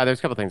think there's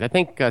a couple things. I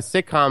think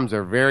sitcoms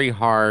are very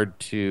hard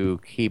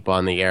to keep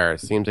on the air. It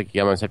seems like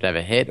you almost have to have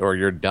a hit or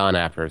you're done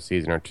after a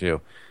season or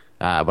 2.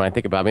 When I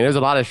think about it, I mean, there's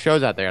a lot of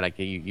shows out there. Like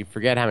you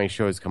forget how many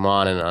shows come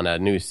on a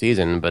new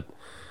season, but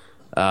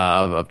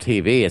of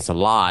TV, it's a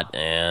lot,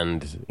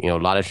 and a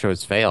lot of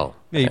shows fail.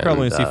 Yeah, you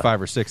probably only see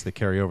 5 or 6 that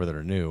carry over that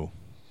are new.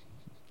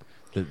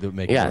 That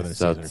make it more than a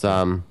so season it's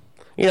or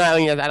 2.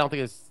 I don't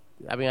think it's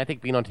I mean, I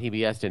think being on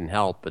TBS didn't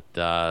help,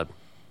 but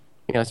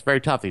it's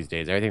very tough these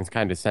days. Everything's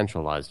kind of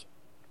centralized.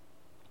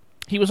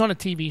 He was on a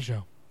TV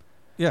show.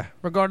 Yeah.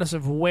 Regardless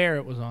of where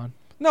it was on.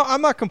 No,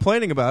 I'm not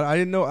complaining about it. I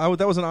didn't know.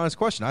 That was an honest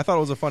question. I thought it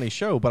was a funny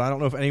show, but I don't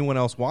know if anyone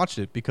else watched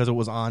it because it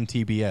was on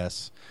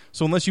TBS.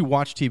 So unless you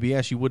watch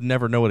TBS, you would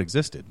never know it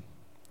existed.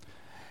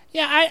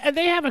 Yeah,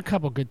 they have a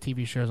couple good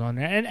TV shows on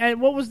there.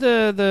 And what was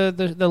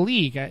the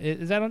league?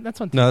 Is that on? That's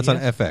on TBS? No, that's on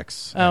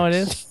FX. Oh, it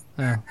is?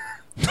 Oh.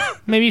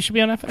 Maybe it should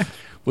be on FX.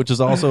 Which is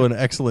also an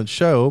excellent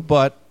show,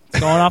 but it's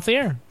going off the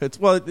air. It's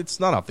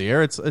not off the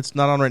air. It's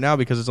not on right now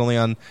because it's only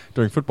on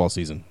during football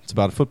season. It's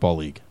about a football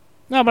league.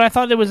 No, but I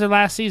thought it was the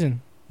last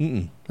season.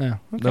 Mm-mm. Yeah.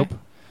 Okay. Nope.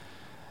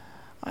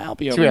 I'll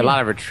be It's over going to be here. a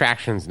lot of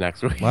retractions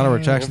next week. A lot of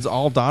retractions,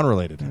 all Don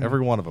related.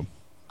 Every one of them.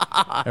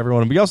 Every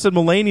one of them. But you also said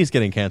Mulaney's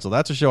getting canceled.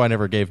 That's a show I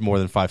never gave more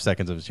than 5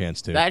 seconds of a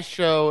chance to. That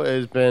show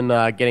has been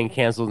getting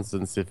canceled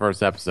since the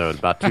first episode,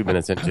 about 2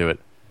 minutes into it.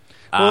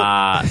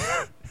 Well,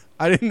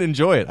 I didn't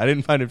enjoy it. I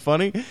didn't find it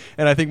funny,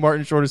 and I think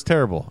Martin Short is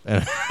terrible.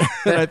 And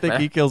I think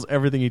he kills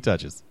everything he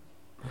touches.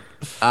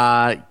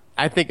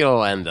 I think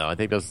it'll end though. I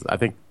think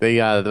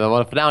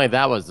the finale of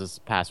that was this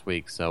past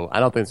week, so I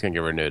don't think it's going to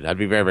get renewed. I'd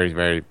be very, very,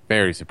 very,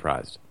 very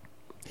surprised.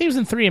 He was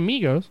in Three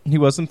Amigos. He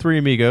was in Three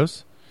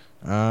Amigos,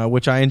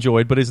 which I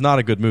enjoyed, but it's not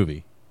a good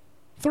movie.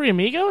 Three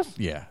Amigos?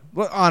 Yeah.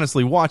 Well,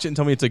 honestly, watch it and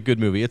tell me it's a good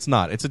movie. It's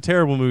not. It's a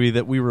terrible movie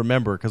that we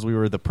remember because we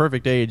were the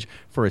perfect age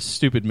for a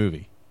stupid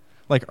movie,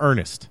 like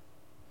Ernest.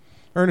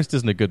 Ernest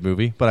isn't a good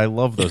movie, but I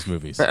love those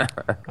movies.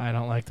 I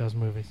don't like those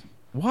movies.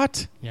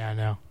 What? Yeah, I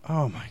know.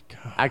 Oh, my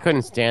God. I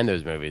couldn't stand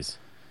those movies.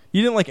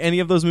 You didn't like any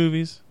of those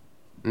movies?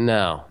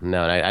 No.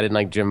 I didn't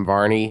like Jim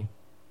Varney.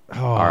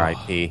 Oh.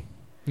 R.I.P.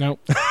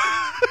 Nope.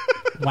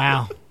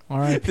 Wow.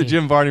 R.I.P. The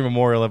Jim Varney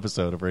Memorial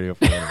episode of Radio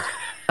 4.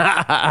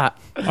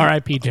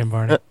 R.I.P. Jim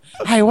Varney.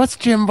 Hey, what's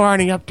Jim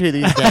Varney up to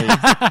these days?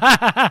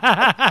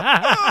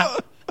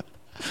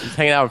 He's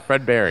hanging out with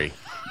Fred Berry.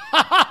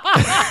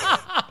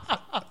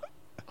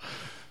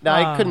 No,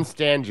 I couldn't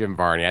stand Jim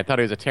Varney. I thought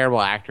he was a terrible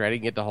actor. I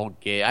didn't get the whole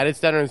gig. I just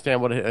didn't understand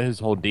what his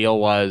whole deal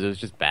was. It was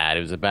just bad.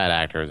 It was a bad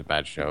actor. It was a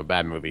bad show. A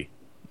bad movie.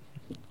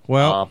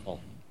 Well, awful.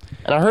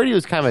 And I heard he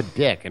was kind of a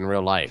dick in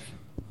real life.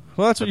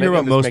 Well, that's what you hear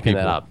about most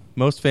people.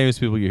 Most famous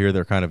people you hear,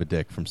 they're kind of a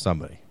dick from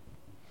somebody.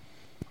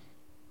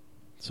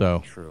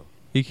 So true.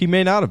 He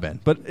may not have been,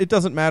 but it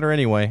doesn't matter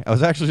anyway. I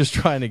was actually just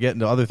trying to get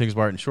into other things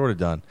Martin Short had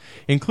done,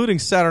 including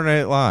Saturday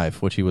Night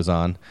Live, which he was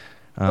on.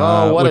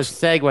 What a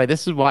segue.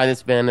 This is why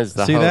this man is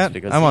the see host. That?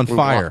 Because I'm on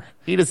fire.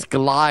 He just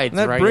glides and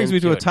that right brings me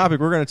to into a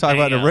topic we're going to talk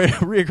about in a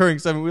reoccurring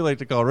segment we like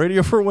to call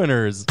Radio for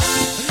Winners.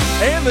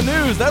 And the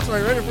news. That's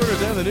right, Radio for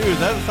Winners and the news.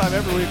 That's the time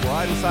every week where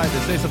I decide to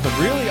say something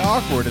really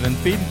awkward and then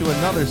feed into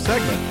another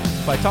segment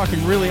by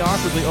talking really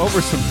awkwardly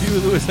over some Huey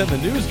Lewis and the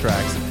News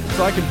tracks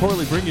so I can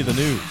poorly bring you the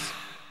news.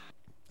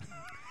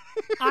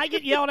 I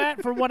get yelled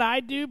at for what I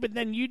do, but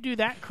then you do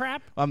that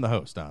crap? I'm the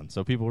host, Don,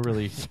 so people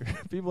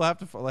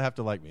have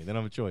to like me. They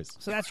don't have a choice.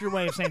 So that's your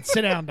way of saying,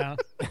 sit down, Don.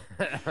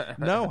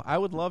 No, I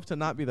would love to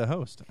not be the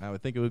host. I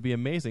would think it would be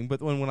amazing.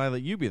 But when I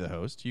let you be the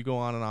host, you go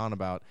on and on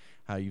about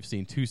how you've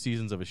seen 2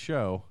 seasons of a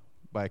show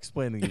by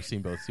explaining you've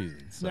seen both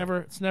seasons. So.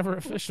 It's never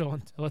official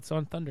until it's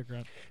on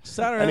Thunderground.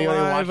 Saturday Night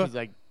Live. Watches,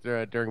 like,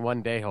 during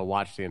one day, he'll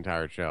watch the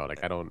entire show.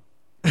 Like, I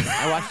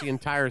watched the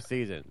entire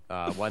season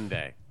one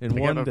day. In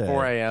one day. At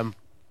 4 a.m.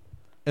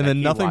 And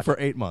then nothing for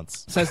 8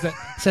 months. Says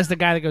the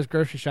guy that goes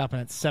grocery shopping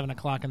at 7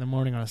 o'clock in the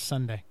morning on a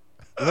Sunday.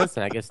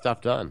 Listen, I get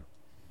stuff done.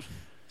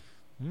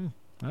 All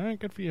right,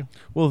 good for you.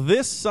 Well,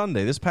 this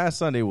past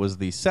Sunday, was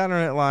the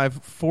Saturday Night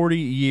Live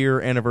 40-year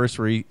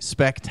anniversary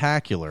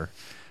spectacular,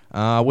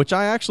 which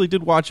I actually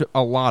did watch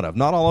a lot of.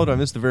 Not all of it. I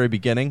missed the very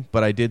beginning,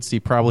 but I did see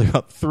probably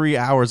about 3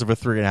 hours of a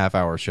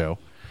 3.5-hour show.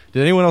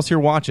 Did anyone else here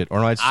watch it? Or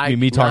am I just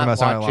me talking about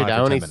Saturday Night Live for 10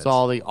 I only minutes?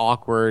 saw the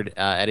awkward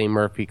Eddie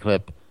Murphy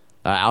clip.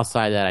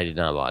 Outside that, I did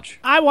not watch.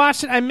 I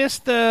watched it. I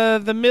missed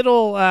the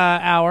middle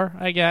hour,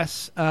 I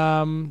guess.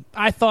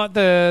 I thought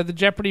the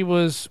Jeopardy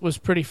was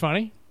pretty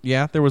funny.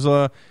 Yeah, there was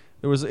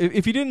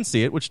if you didn't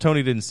see it, which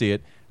Tony didn't see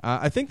it,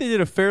 I think they did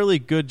a fairly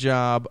good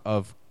job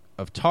of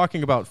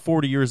talking about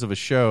 40 years of a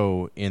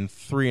show in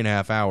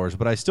 3.5 hours,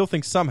 but I still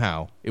think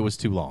somehow it was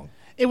too long.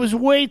 It was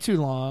way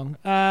too long.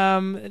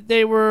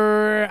 They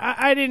were.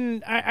 I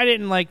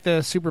didn't like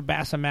the super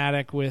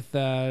bassomatic with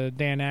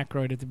Dan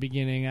Aykroyd at the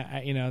beginning.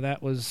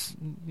 That was.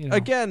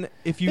 Again,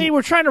 if you they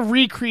were trying to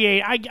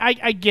recreate.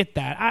 I get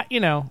that.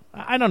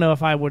 I don't know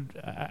if I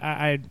would.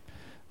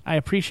 I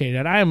appreciate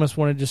it. I almost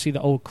wanted to see the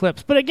old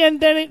clips, but again,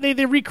 then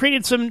they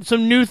recreated some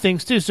new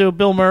things too. So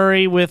Bill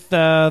Murray with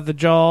the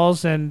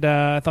Jaws, and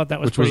I thought that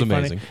was pretty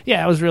amazing. Funny.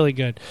 Yeah, it was really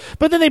good.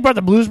 But then they brought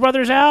the Blues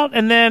Brothers out,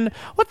 and then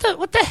what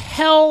the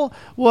hell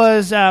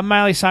was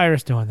Miley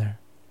Cyrus doing there?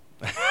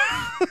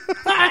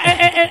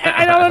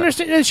 I don't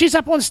understand. She's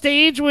up on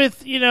stage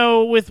with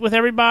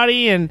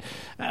everybody and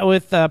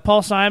with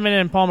Paul Simon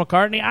and Paul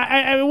McCartney.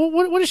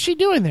 What is she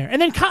doing there?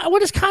 And then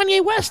what is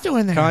Kanye West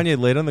doing there? Kanye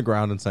laid on the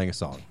ground and sang a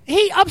song.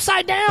 He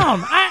upside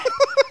down.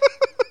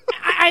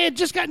 I I had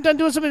just gotten done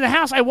doing something in the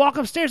house. I walk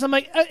upstairs. I'm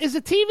like, is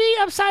the TV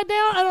upside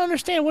down? I don't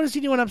understand. What is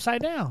he doing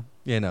upside down?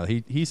 Yeah, no,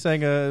 he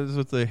sang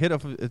with the hit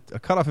of a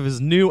cut off of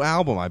his new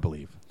album, I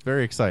believe. It's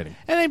very exciting.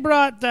 And they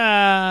brought.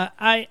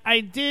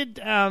 I did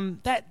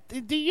that.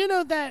 Do you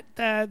know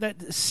that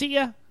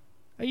Sia?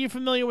 Are you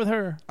familiar with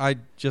her? I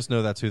just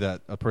know that's who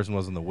that person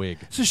was in the wig.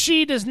 So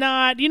she does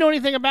not. Do you know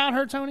anything about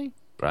her, Tony?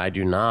 I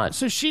do not.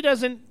 So she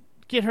doesn't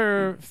get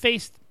her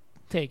face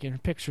taken, her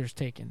pictures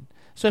taken.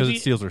 So because it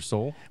steals her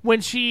soul.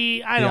 When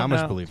she, I don't know.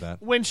 The Amish believe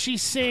that. When she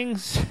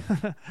sings.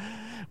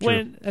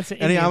 Any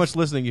Amish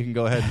listening, you can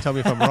go ahead and tell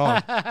me if I'm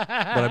wrong. But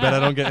I bet I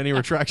don't get any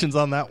retractions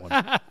on that one.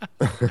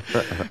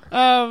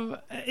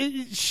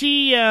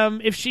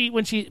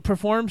 When she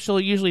performs, she'll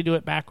usually do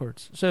it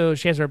backwards. So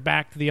she has her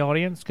back to the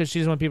audience because she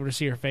doesn't want people to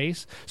see her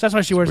face. So that's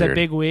why she wears that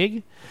big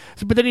wig.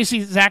 So, but then you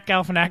see Zach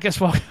Galifianakis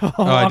walk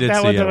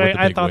that way.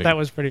 I thought that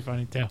was pretty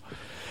funny too.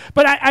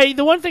 But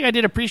the one thing I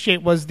did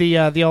appreciate was the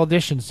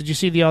auditions. Did you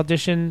see the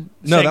audition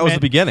segment? That was the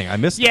beginning. I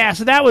missed it. Yeah,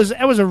 so that was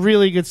a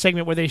really good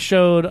segment where they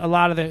showed a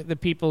lot of the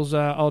people's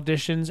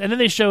auditions. And then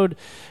they showed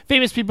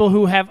famous people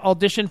who have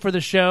auditioned for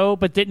the show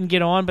but didn't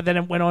get on, but then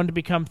it went on to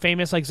become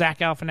famous, like Zach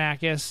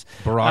Galifianakis.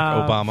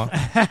 Barack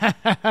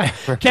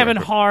Obama. Kevin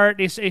Hart,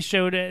 they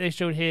showed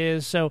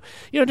his. So,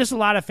 just a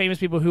lot of famous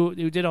people who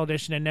did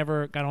audition and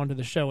never got onto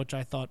the show, which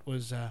I thought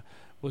was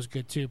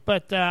good too.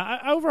 But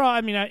overall,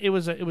 I mean, it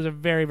was a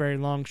very, very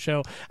long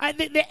show.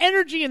 The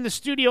energy in the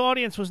studio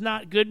audience was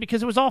not good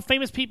because it was all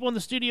famous people in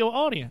the studio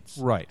audience.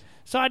 Right.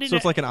 So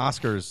it's like an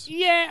Oscars.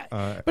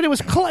 Yeah, but it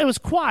was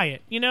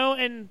quiet,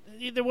 and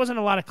there wasn't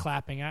a lot of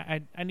clapping.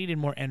 I needed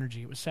more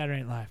energy. It was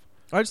Saturday Night Live.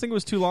 I just think it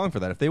was too long for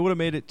that. If they would have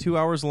made it 2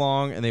 hours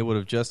long and they would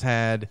have just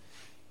had,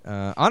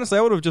 honestly,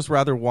 I would have just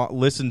rather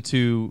listened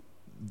to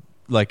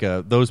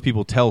those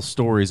people tell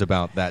stories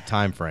about that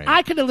time frame.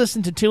 I could have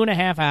listened to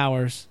 2.5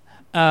 hours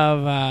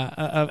of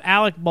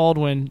Alec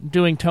Baldwin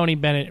doing Tony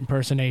Bennett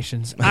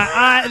impersonations.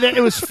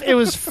 It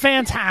was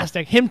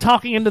fantastic. Him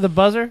talking into the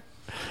buzzer.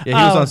 Yeah,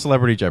 he was on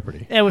Celebrity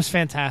Jeopardy. It was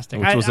fantastic.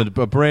 Which was a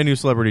brand new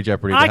Celebrity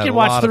Jeopardy. I could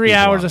watch 3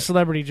 hours of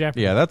Celebrity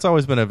Jeopardy. Yeah, that's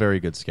always been a very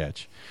good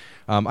sketch.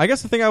 I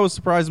guess the thing I was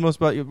surprised most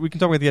about, we can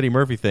talk about the Eddie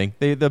Murphy thing.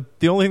 The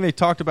only thing they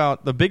talked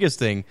about, the biggest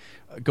thing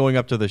going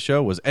up to the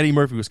show was Eddie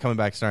Murphy was coming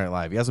back to Saturday Night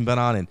Live. He hasn't been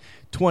on in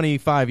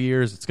 25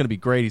 years. It's going to be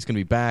great. He's going to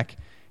be back.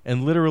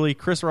 And literally,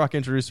 Chris Rock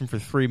introduced him for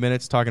 3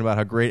 minutes, talking about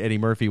how great Eddie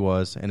Murphy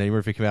was. And Eddie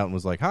Murphy came out and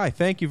was like, "Hi,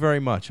 thank you very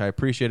much. I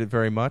appreciate it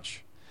very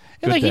much."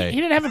 Good day. He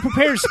didn't have a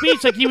prepared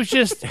speech. Like he was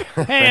just,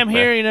 "Hey, I'm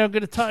here. Good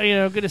to talk.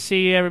 Good to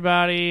see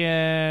everybody.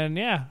 And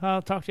yeah,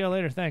 I'll talk to y'all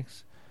later.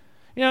 Thanks."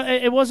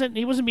 It wasn't.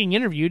 He wasn't being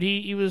interviewed.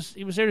 He was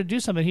there to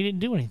do something. He didn't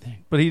do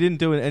anything. But he didn't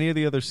do any of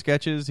the other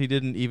sketches. He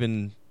didn't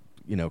even,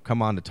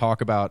 come on to talk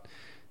about.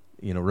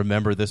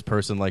 Remember this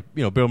person, like,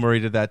 Bill Murray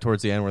did that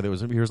towards the end where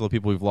here's all the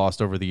people we've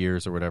lost over the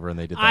years or whatever, and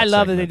they did that. I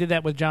love that they did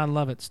that with John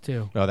Lovitz,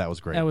 too. Oh, that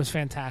was great. That was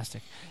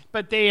fantastic.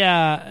 But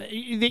I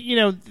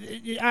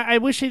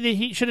wish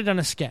he should have done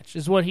a sketch,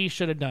 is what he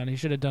should have done. He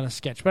should have done a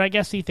sketch. But I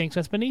guess he thinks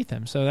that's beneath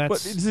him. So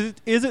that's.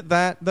 But is it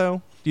that,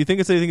 though? Do you think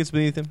it's anything that's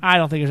beneath him? I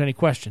don't think there's any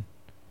question.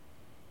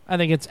 I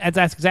think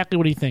that's exactly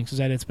what he thinks, is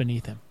that it's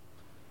beneath him.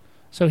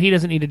 So he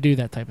doesn't need to do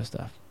that type of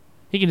stuff.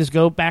 He can just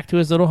go back to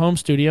his little home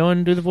studio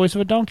and do the voice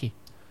of a donkey.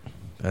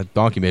 That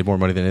donkey made more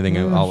money than anything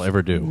I'll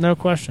ever do. No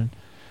question.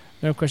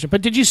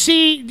 But did you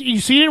see?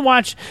 You didn't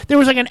watch? There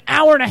was like an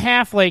hour and a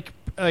half, like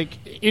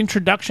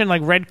introduction,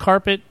 like red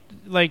carpet,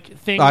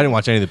 thing. I didn't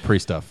watch any of the pre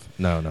stuff.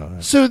 No.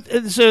 So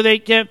they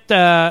kept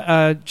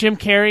Jim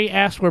Carrey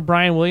asked where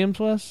Brian Williams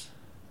was.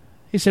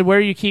 He said, "Where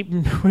you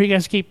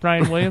guys keep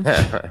Brian Williams?"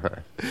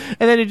 And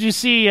then did you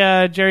see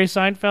Jerry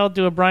Seinfeld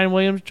do a Brian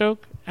Williams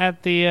joke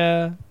at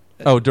the?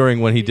 During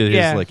when he did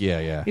his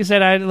yeah. He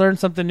said, "I learned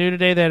something new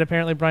today, that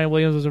apparently Brian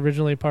Williams was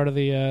originally part of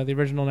the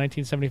original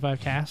 1975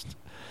 cast."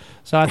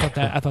 So I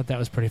thought that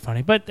was pretty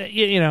funny. But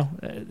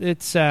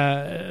it's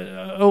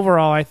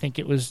overall, I think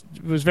it was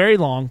very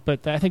long,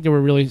 but I think there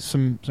were really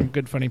some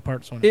good funny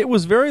parts on it. It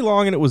was very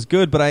long and it was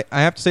good, but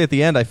I have to say at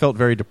the end I felt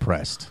very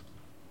depressed.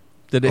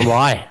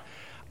 Why?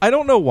 I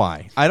don't know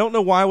why. I don't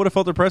know why I would have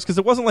felt depressed, because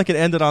it wasn't like it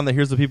ended on the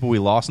 "Here's the People We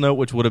Lost" note,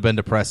 which would have been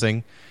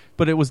depressing.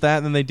 But it was that,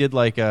 and then they did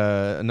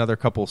another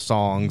couple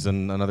songs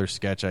and another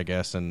sketch, I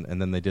guess, and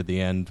then they did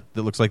the end.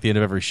 That looks like the end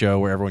of every show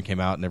where everyone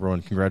came out and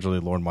everyone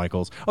congratulated Lorne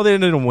Michaels. Oh, they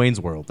ended on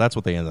Wayne's World. That's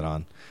what they ended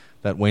on,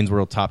 that Wayne's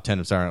World top 10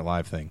 of Saturday Night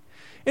Live thing.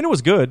 And it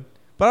was good,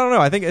 but I don't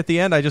know. I think at the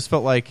end I just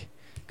felt like,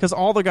 because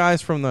all the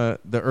guys from the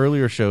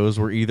earlier shows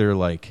were either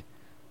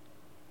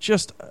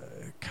just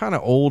kind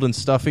of old and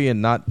stuffy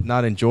and not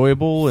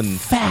enjoyable and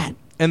fat.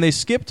 And they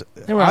skipped.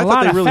 I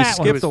thought they really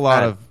skipped a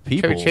lot of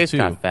people. Chevy Chase too.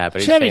 got fat,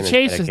 but Chevy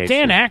Chase is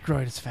Dan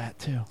Aykroyd is fat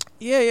too.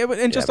 Yeah, but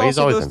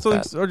also those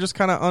things are just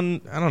kind of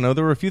I don't know.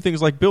 There were a few things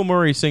like Bill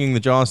Murray singing the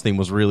Jaws theme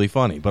was really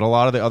funny, but a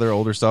lot of the other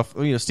older stuff.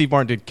 Steve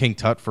Martin did King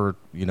Tut for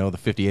the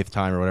 58th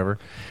time or whatever,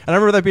 and I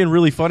remember that being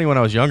really funny when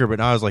I was younger. But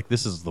now I was like,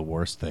 this is the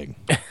worst thing.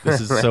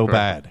 This is so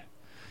bad.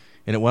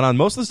 And it went on.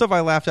 Most of the stuff I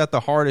laughed at the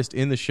hardest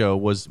in the show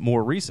was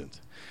more recent.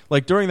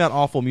 Like, during that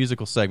awful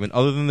musical segment,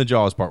 other than the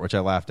Jaws part, which I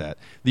laughed at,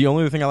 the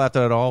only other thing I laughed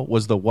at all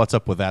was the What's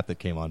Up With That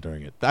came on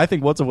during it. I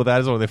think What's Up With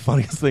That is one of the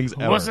funniest things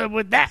ever. What's up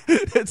with that?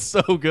 It's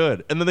so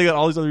good. And then they got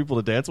all these other people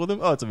to dance with him.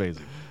 Oh, it's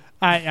amazing.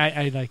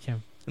 I like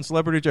him. And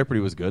Celebrity Jeopardy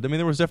was good. I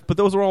mean, but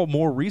those were all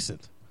more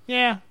recent.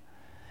 Yeah.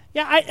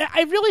 Yeah,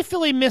 I really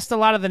feel he missed a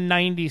lot of the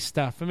 90s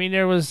stuff. I mean,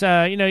 there was,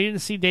 you didn't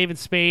see David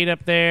Spade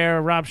up there,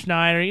 or Rob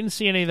Schneider. You didn't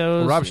see any of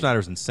those. Well, Rob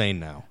Schneider's insane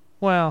now.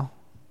 Well,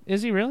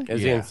 is he really?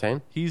 Is he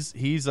insane? He's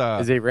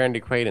is he Randy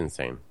Quaid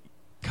insane?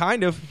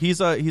 Kind of. He's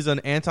an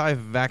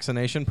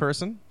anti-vaccination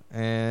person,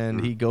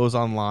 and he goes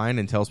online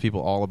and tells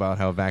people all about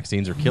how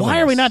vaccines are killing us.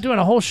 Why are we not doing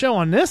a whole show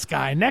on this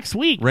guy next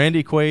week?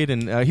 Randy Quaid,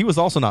 and he was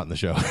also not in the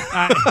show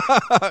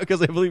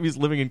because I believe he's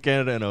living in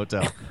Canada in a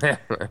hotel.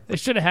 They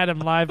should have had him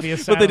live via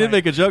satellite. But they did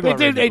make a joke about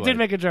Randy They Quaid. did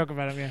make a joke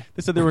about him, yeah.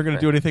 They said they were going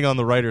to do anything on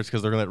the writers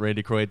because they're going to let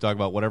Randy Quaid talk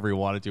about whatever he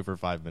wanted to for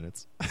 5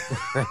 minutes.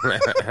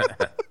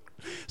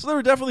 So there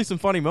were definitely some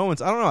funny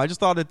moments. I don't know. I just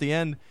thought at the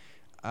end,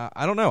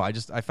 I don't know.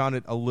 I found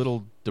it a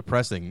little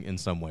depressing in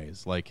some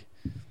ways. Like,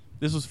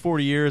 this was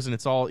 40 years, and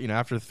it's all,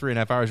 after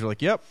 3.5 hours, you're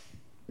like, yep,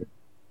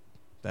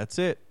 that's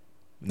it.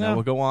 Now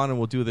we'll go on and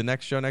we'll do the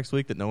next show next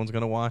week that no one's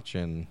going to watch,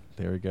 and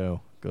there we go.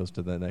 Goes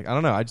to the next. I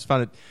don't know. I just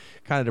found it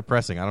kind of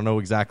depressing. I don't know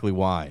exactly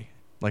why.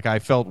 Like, I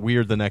felt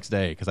weird the next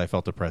day because I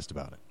felt depressed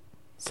about it.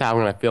 That's how I'm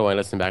going to feel when I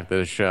listen back to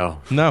the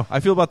show. No, I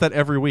feel about that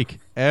every week.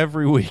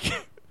 Every week.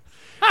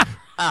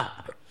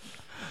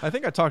 I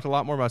think I talked a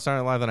lot more about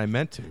Saturday Night Live than I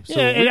meant to. So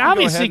yeah, and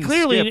obviously,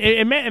 clearly, skip.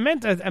 it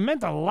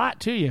meant a lot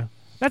to you.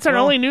 That's our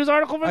only news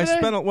article for today?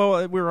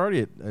 We're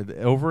already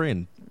over,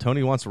 and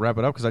Tony wants to wrap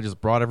it up because I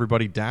just brought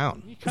everybody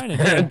down. You kind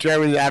of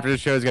Jeremy, after the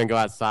show, is going to go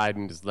outside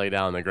and just lay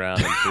down on the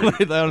ground. And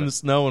lay down in the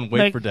snow and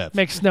wait for death.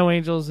 Make snow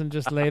angels and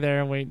just lay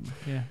there and wait.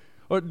 Yeah.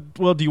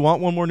 Well, do you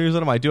want one more news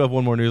item? I do have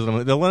one more news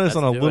item. They'll end us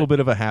on a little bit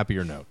of a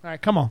happier note. All right,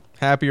 come on.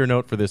 Happier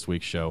note for this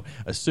week's show,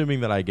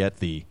 assuming that I get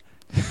the...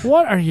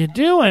 What are you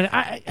doing?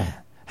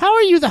 How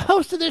are you the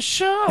host of this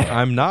show?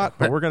 I'm not,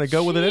 but we're going to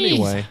go with it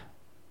anyway.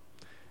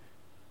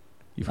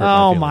 You've hurt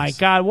oh, my my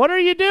God. What are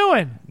you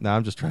doing? No,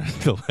 I'm just trying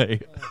to delay.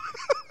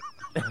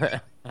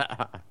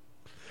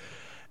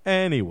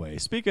 Anyway,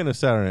 speaking of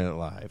Saturday Night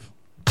Live,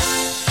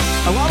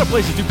 a lot of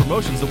places do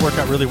promotions that work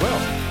out really well.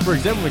 For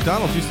example,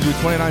 McDonald's used to do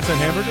 29-cent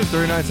hamburgers,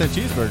 39-cent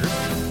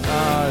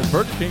cheeseburgers.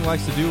 Burger King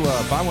likes to do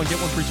buy one, get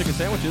one free chicken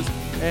sandwiches.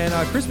 And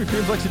Krispy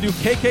Kreme's likes to do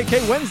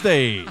KKK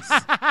Wednesdays.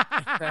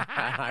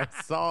 I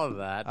saw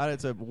that.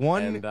 It's a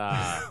one... And,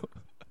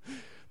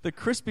 the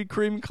Krispy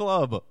Kreme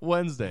Club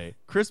Wednesday.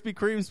 Krispy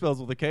Kreme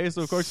spells with a K,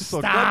 so of course you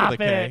spell club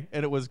with a K.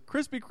 And it was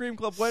Krispy Kreme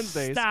Club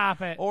Wednesdays.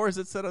 Stop it. Or as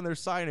it said on their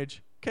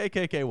signage,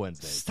 KKK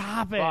Wednesdays.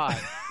 Stop it. But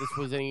this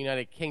was in the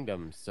United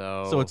Kingdom,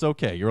 so... So it's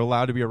okay. You're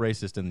allowed to be a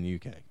racist in the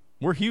UK.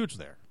 We're huge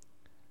there.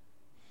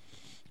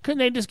 Couldn't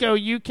they just go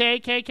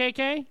UK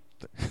KKK?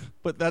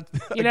 But that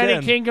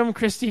United Kingdom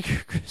Krispy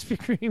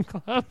Kreme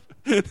Club?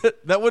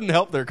 that wouldn't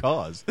help their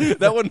cause.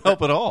 That wouldn't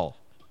help at all.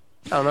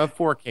 I don't know,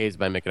 4Ks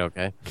might make it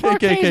okay.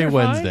 KKK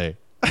Wednesday.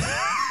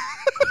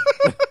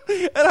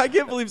 And I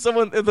can't believe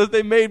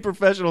they made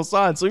professional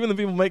signs. So even the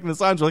people making the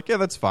signs are like, yeah,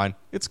 that's fine.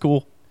 It's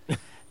cool.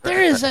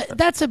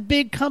 That's a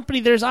big company.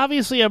 There's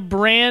obviously a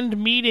brand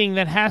meeting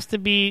that has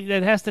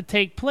to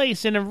take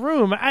place in a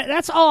room.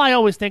 That's all I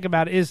always think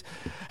about is,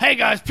 hey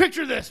guys,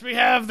 picture this. We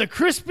have the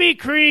Krispy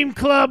Kreme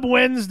Club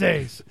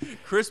Wednesdays.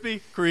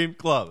 Krispy Kreme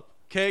Club.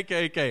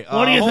 KKK.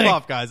 What do you think? Hold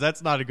off, guys.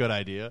 That's not a good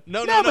idea.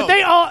 No. But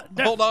they all...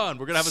 Hold on.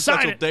 We're going to have a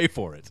special day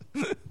for it.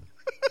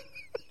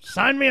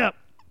 Sign me up.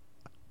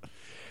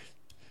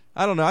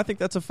 I don't know. I think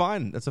that's a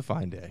fine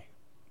day.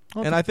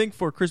 Okay. And I think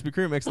for Krispy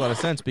Kreme it makes a lot of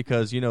sense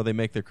because, they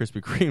make their Krispy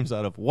Kremes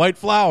out of white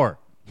flour.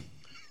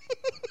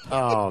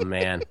 Oh,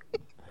 man.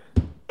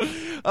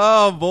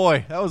 Oh,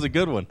 boy. That was a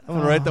good one. I'm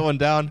going to write that one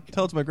down.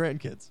 Tell it to my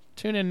grandkids.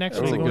 Tune in next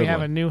week when we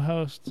have a new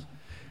host.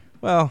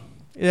 Well...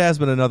 It has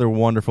been another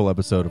wonderful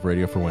episode of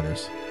Radio for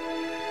Winners.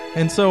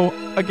 And so,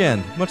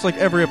 again, much like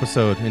every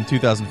episode in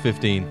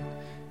 2015,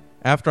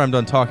 after I'm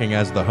done talking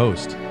as the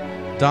host,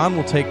 Don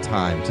will take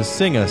time to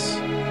sing us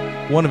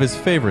one of his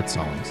favorite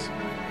songs.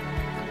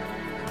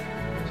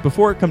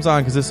 Before it comes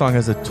on, because this song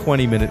has a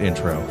 20-minute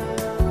intro,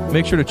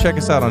 make sure to check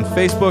us out on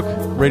Facebook,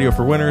 Radio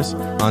for Winners,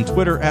 on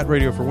Twitter,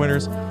 @Radio for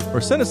Winners, or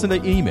send us an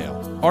email,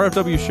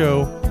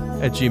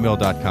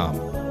 rfwshow@gmail.com.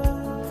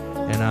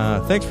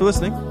 And thanks for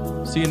listening.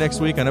 See you next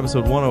week on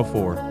episode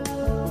 104.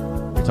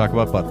 We talk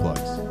about butt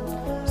plugs.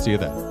 See you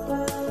then.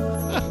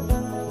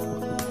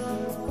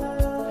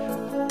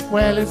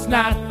 Well, it's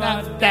not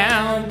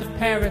down to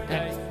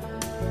paradise.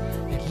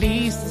 At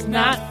least it's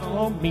not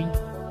for me.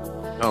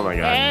 Oh, my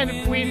God. And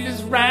if wind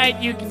is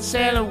right, you can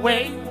sail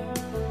away.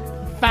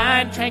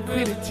 Find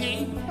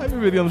tranquility. I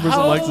think we're the only person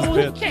who likes this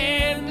bit.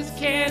 Canvas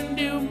can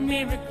do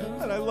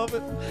miracles. And I love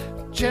it.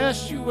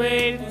 Just you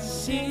wait and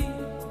see.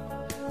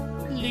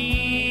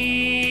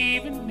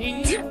 Believe in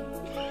me.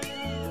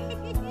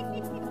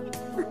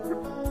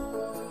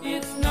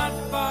 It's not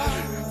far.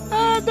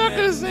 I'm not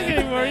gonna sing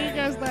anymore. You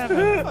guys laugh.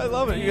 I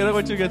love it. You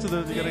gotta get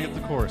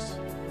the chorus.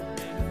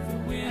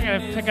 I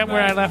gotta pick up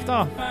where I left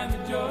off.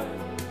 joy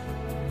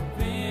of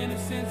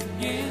innocence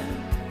again.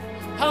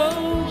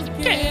 Oh, the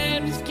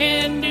candies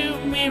can do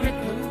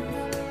miracles.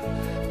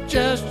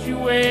 Just you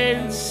wait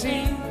and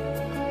see.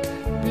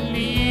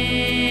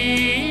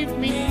 Believe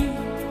me.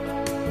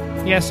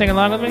 You guys sing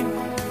along with me?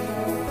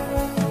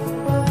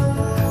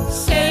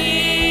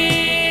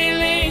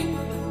 Sailing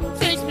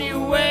takes me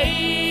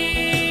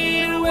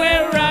away to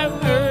where I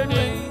heard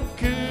it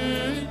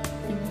could.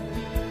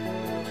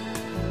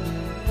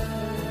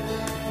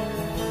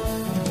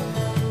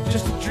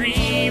 Just a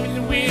dream in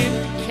the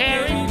wind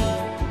carried.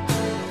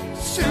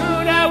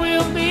 Soon I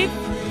will be free.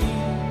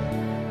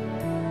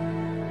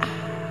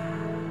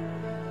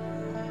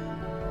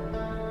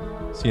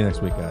 See you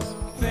next week, guys.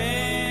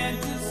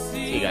 Fantasy.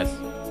 See you guys.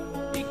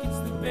 Think it's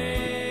the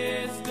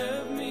best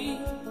of me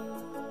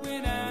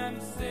when I'm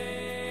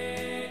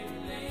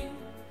sailing.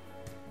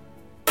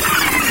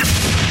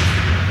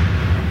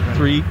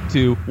 3,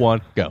 2,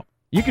 1, go.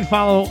 You can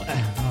follow.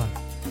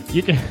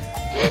 You can. All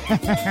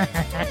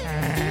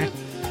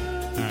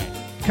right.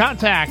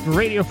 Contact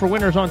Radio for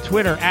Winners on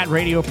Twitter at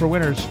Radio for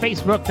Winners,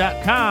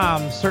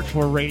 Facebook.com. Search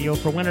for Radio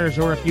for Winners,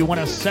 or if you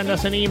want to send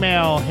us an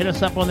email, hit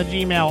us up on the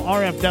Gmail,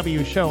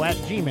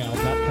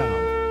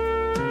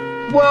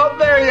 rfwshow@gmail.com. Well,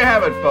 there you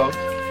have it, folks.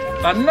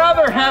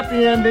 Another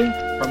happy ending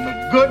from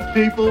the good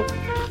people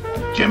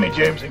of Jimmy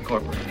James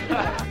Incorporated.